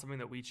 It's not something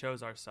that we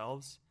chose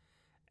ourselves.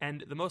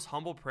 And the most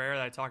humble prayer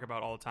that I talk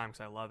about all the time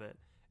because I love it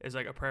is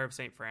like a prayer of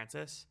St.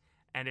 Francis.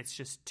 And it's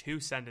just 2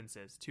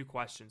 sentences, 2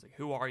 questions. Like,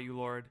 who are you,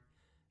 Lord?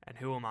 And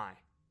who am I?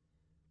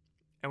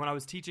 And when I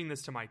was teaching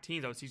this to my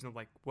teens, I was teaching them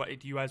like, what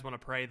do you guys want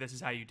to pray? This is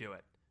how you do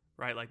it,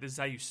 right? Like, this is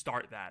how you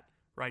start that,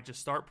 right?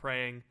 Just start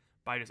praying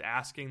by just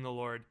asking the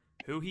Lord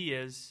who he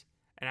is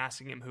and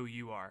asking him who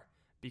you are,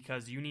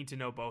 because you need to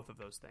know both of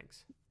those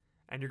things.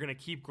 And you're going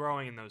to keep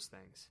growing in those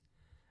things.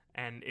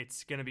 And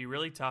it's going to be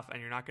really tough, and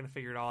you're not going to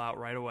figure it all out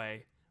right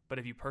away. But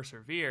if you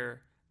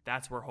persevere,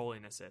 that's where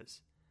holiness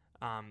is.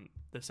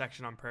 The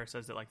section on prayer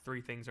says that like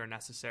 3 things are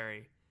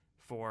necessary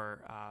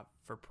for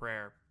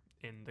prayer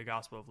in the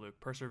Gospel of Luke: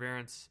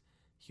 perseverance,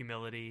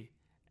 humility,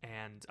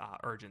 and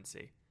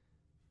urgency.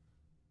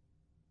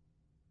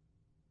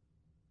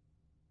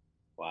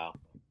 Wow.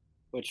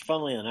 Which,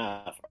 funnily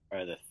enough,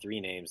 are the 3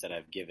 names that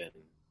I've given.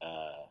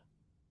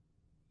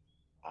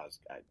 I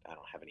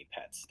don't have any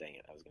pets. Dang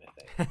it! I was going to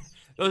say.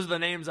 Those are the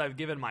names I've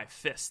given my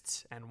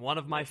fists and one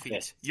of my feet.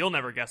 Fists. You'll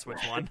never guess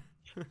which one.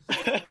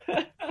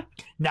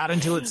 Not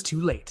until it's too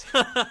late.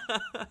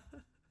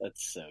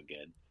 That's so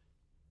good.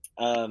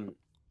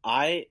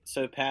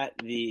 So Pat,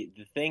 the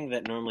thing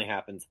that normally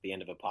happens at the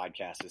end of a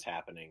podcast is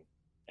happening,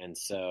 and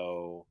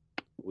so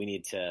we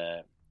need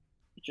to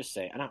just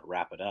say, not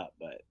wrap it up,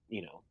 but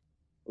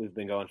we've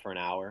been going for an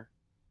hour.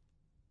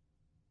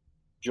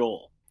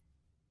 Joel,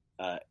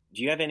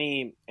 do you have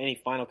any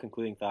final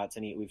concluding thoughts?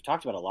 We've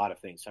talked about a lot of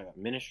things. Talk about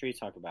ministry,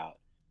 talk about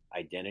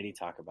identity,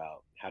 talk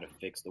about how to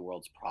fix the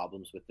world's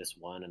problems with this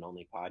one and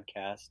only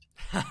podcast.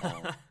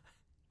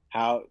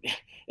 How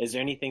is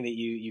there anything that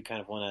you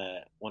kind of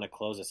want to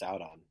close us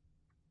out on?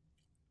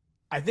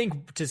 I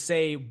think to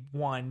say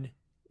one,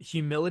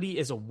 humility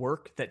is a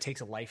work that takes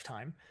a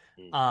lifetime.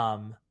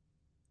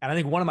 And I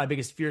think one of my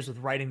biggest fears with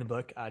writing the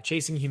book,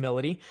 Chasing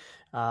Humility,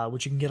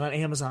 which you can get on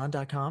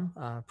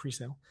Amazon.com,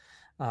 pre-sale.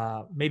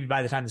 Maybe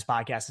by the time this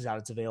podcast is out,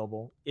 it's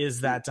available,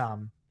 is that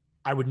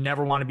I would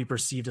never want to be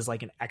perceived as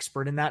like an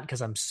expert in that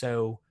because I'm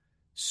so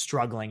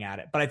struggling at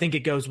it. But I think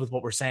it goes with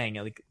what we're saying,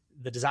 like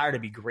the desire to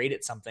be great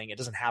at something, it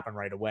doesn't happen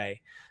right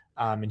away.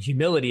 And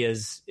humility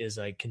is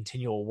a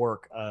continual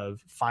work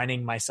of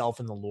finding myself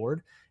in the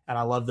Lord. And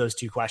I love those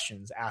 2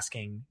 questions,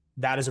 asking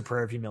that is a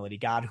prayer of humility.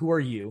 God, who are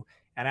you?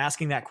 And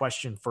asking that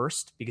question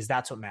first, because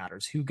that's what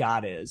matters. Who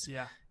God is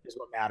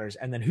what matters.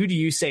 And then who do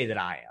you say that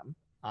I am?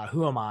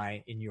 Who am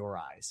I in your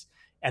eyes?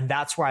 And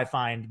that's where I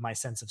find my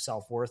sense of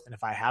self-worth. And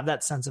if I have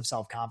that sense of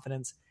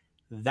self-confidence,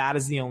 that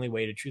is the only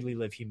way to truly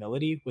live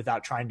humility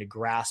without trying to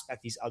grasp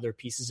at these other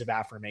pieces of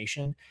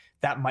affirmation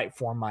that might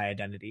form my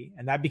identity.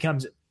 And that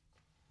becomes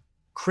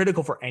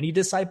critical for any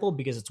disciple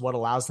because it's what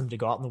allows them to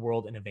go out in the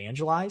world and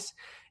evangelize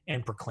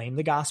and proclaim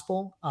the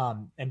gospel,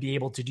 and be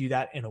able to do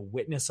that in a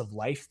witness of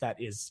life that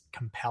is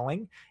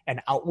compelling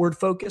and outward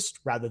focused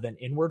rather than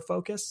inward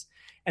focused.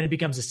 And it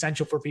becomes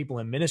essential for people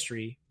in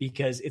ministry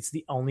because it's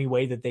the only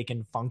way that they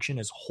can function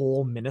as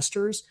whole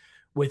ministers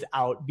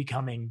without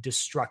becoming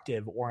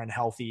destructive or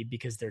unhealthy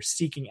because they're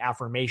seeking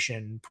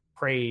affirmation,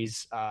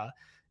 praise,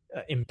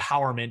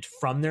 empowerment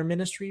from their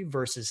ministry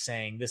versus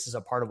saying, this is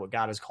a part of what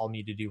God has called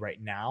me to do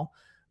right now,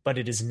 but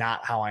it is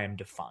not how I am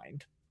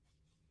defined.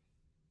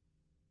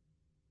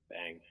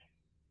 Bang.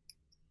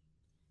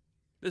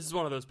 This is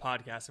one of those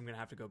podcasts I'm going to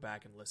have to go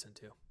back and listen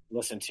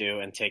to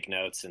and take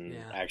notes and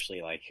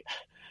actually like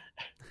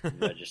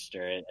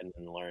register it and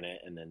then learn it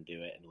and then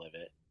do it and live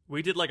it.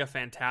 We did like a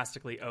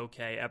fantastically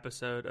okay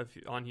episode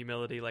on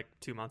humility like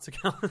 2 months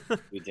ago.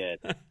 We did.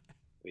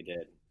 We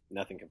did.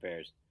 Nothing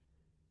compares.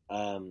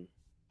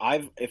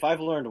 If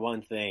I've learned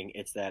one thing,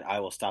 it's that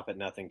I will stop at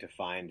nothing to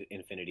find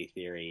Infinity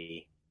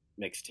Theory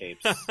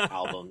mixtapes,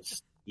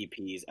 albums,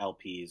 EPs,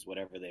 LPs,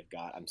 whatever they've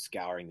got. I'm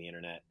scouring the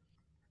internet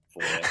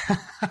for it.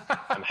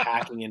 I'm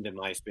hacking into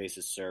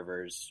MySpace's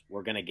servers.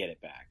 We're gonna get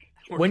it back.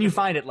 When you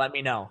find it, let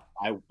me know.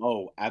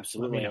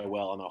 Absolutely, I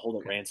will. I'm gonna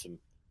hold it ransom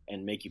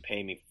and make you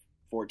pay me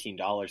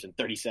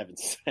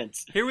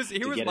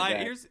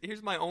 $14.37.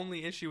 Here's my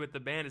only issue with the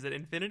band is that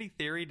Infinity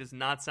Theory does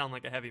not sound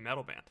like a heavy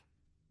metal band.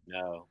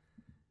 No.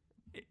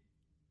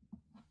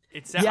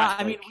 It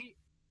sounds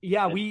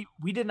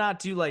we did not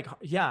do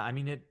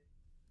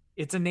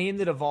it's a name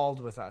that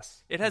evolved with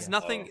us. It has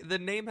nothing. The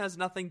name has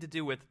nothing to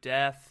do with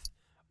death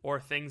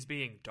or things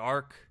being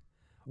dark.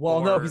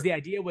 Well, no, because the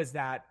idea was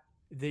that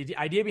the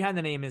idea behind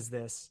the name is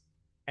this,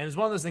 and it's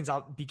one of those things,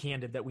 I'll be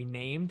candid, that we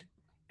named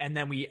and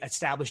then we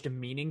established a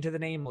meaning to the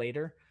name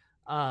later.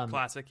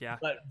 Classic, yeah.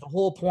 But the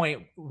whole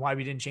point why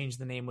we didn't change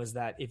the name was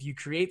that if you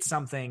create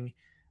something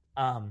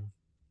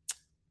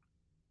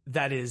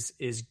that is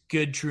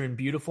good, true, and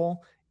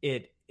beautiful,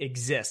 it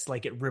exists,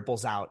 like it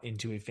ripples out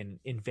into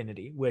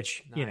infinity,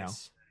 which,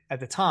 nice. At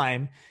the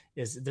time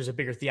there's a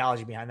bigger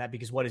theology behind that,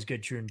 because what is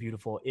good, true, and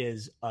beautiful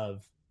is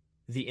of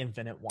the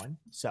infinite one.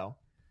 So,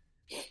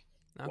 okay.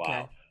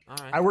 Wow. All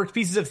right. I worked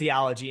pieces of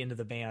theology into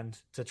the band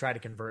to try to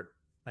convert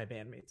my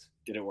bandmates.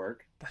 Did it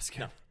work? That's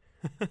good.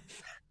 No.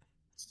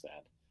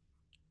 Sad.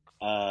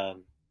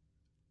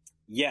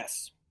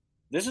 Yes,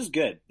 this is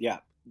good. Yeah.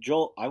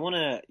 Joel, I want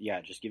to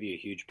just give you a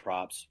huge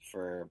props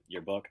for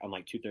your book. I'm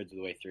like 2/3 of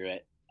the way through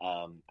it.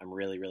 I'm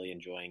really, really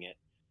enjoying it,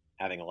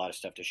 having a lot of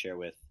stuff to share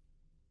with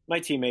my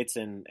teammates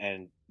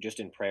and just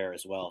in prayer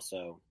as well.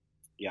 So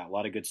yeah, a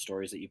lot of good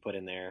stories that you put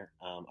in there.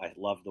 I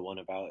love the one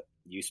about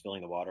you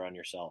spilling the water on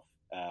yourself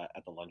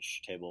at the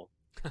lunch table.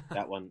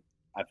 That one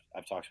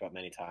I've talked about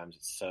many times.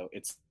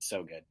 It's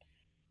so good.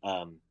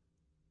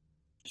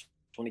 Just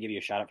want to give you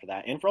a shout out for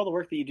that and for all the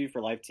work that you do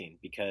for Life Team,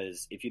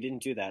 because if you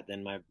didn't do that,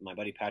 then my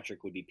buddy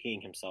Patrick would be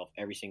peeing himself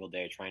every single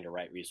day trying to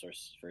write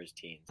resources for his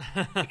teens.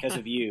 Because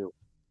of you,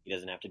 he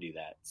doesn't have to do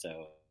that.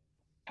 So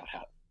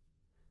out.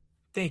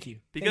 Thank you.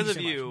 Because Thank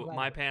of you so you, much.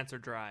 my pants are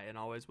dry and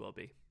always will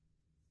be.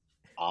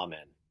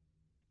 Amen.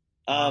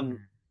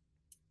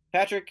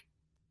 Patrick,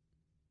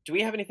 do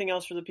we have anything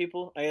else for the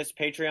people? I guess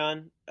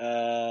Patreon,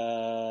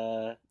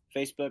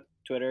 Facebook,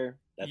 Twitter.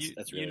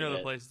 That's really the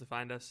it. places to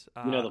find us.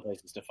 You know the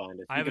places to find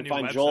us. I have you can a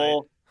new find website.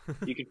 Joel.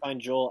 You can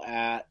find Joel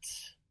at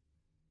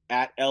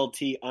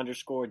LT_J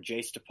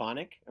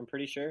Stepanek. I'm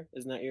pretty sure.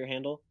 Isn't that your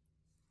handle?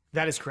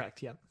 That is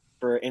correct. Yep.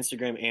 For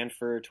Instagram and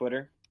for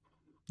Twitter.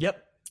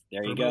 Yep.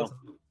 There you go.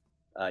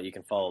 You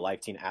can follow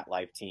Life Teen at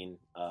Life Teen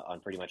on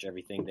pretty much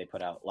everything. They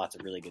put out lots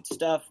of really good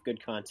stuff,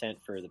 good content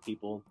for the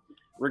people,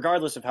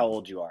 regardless of how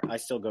old you are. I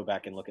still go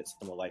back and look at some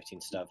of the Life Teen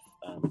stuff,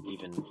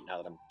 even now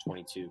that I'm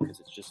 22,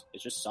 because it's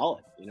just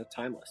solid,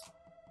 timeless.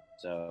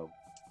 So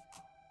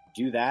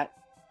do that.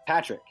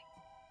 Patrick,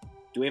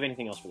 do we have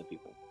anything else for the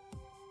people?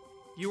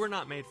 You were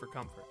not made for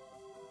comfort.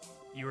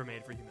 You were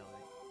made for humility.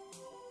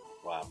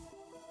 Wow.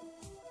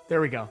 There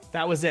we go.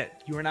 That was it.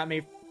 You were not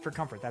made for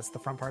comfort. That's the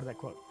front part of that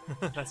quote.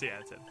 That's it.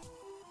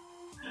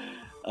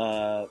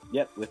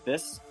 Yep. With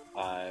this,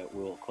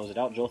 we'll close it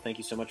out. Joel, thank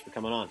you so much for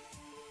coming on.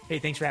 Hey,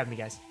 thanks for having me,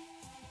 guys.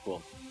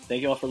 Cool.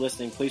 Thank you all for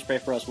listening. Please pray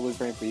for us. We'll be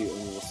praying for you,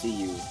 and we will see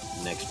you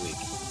next week.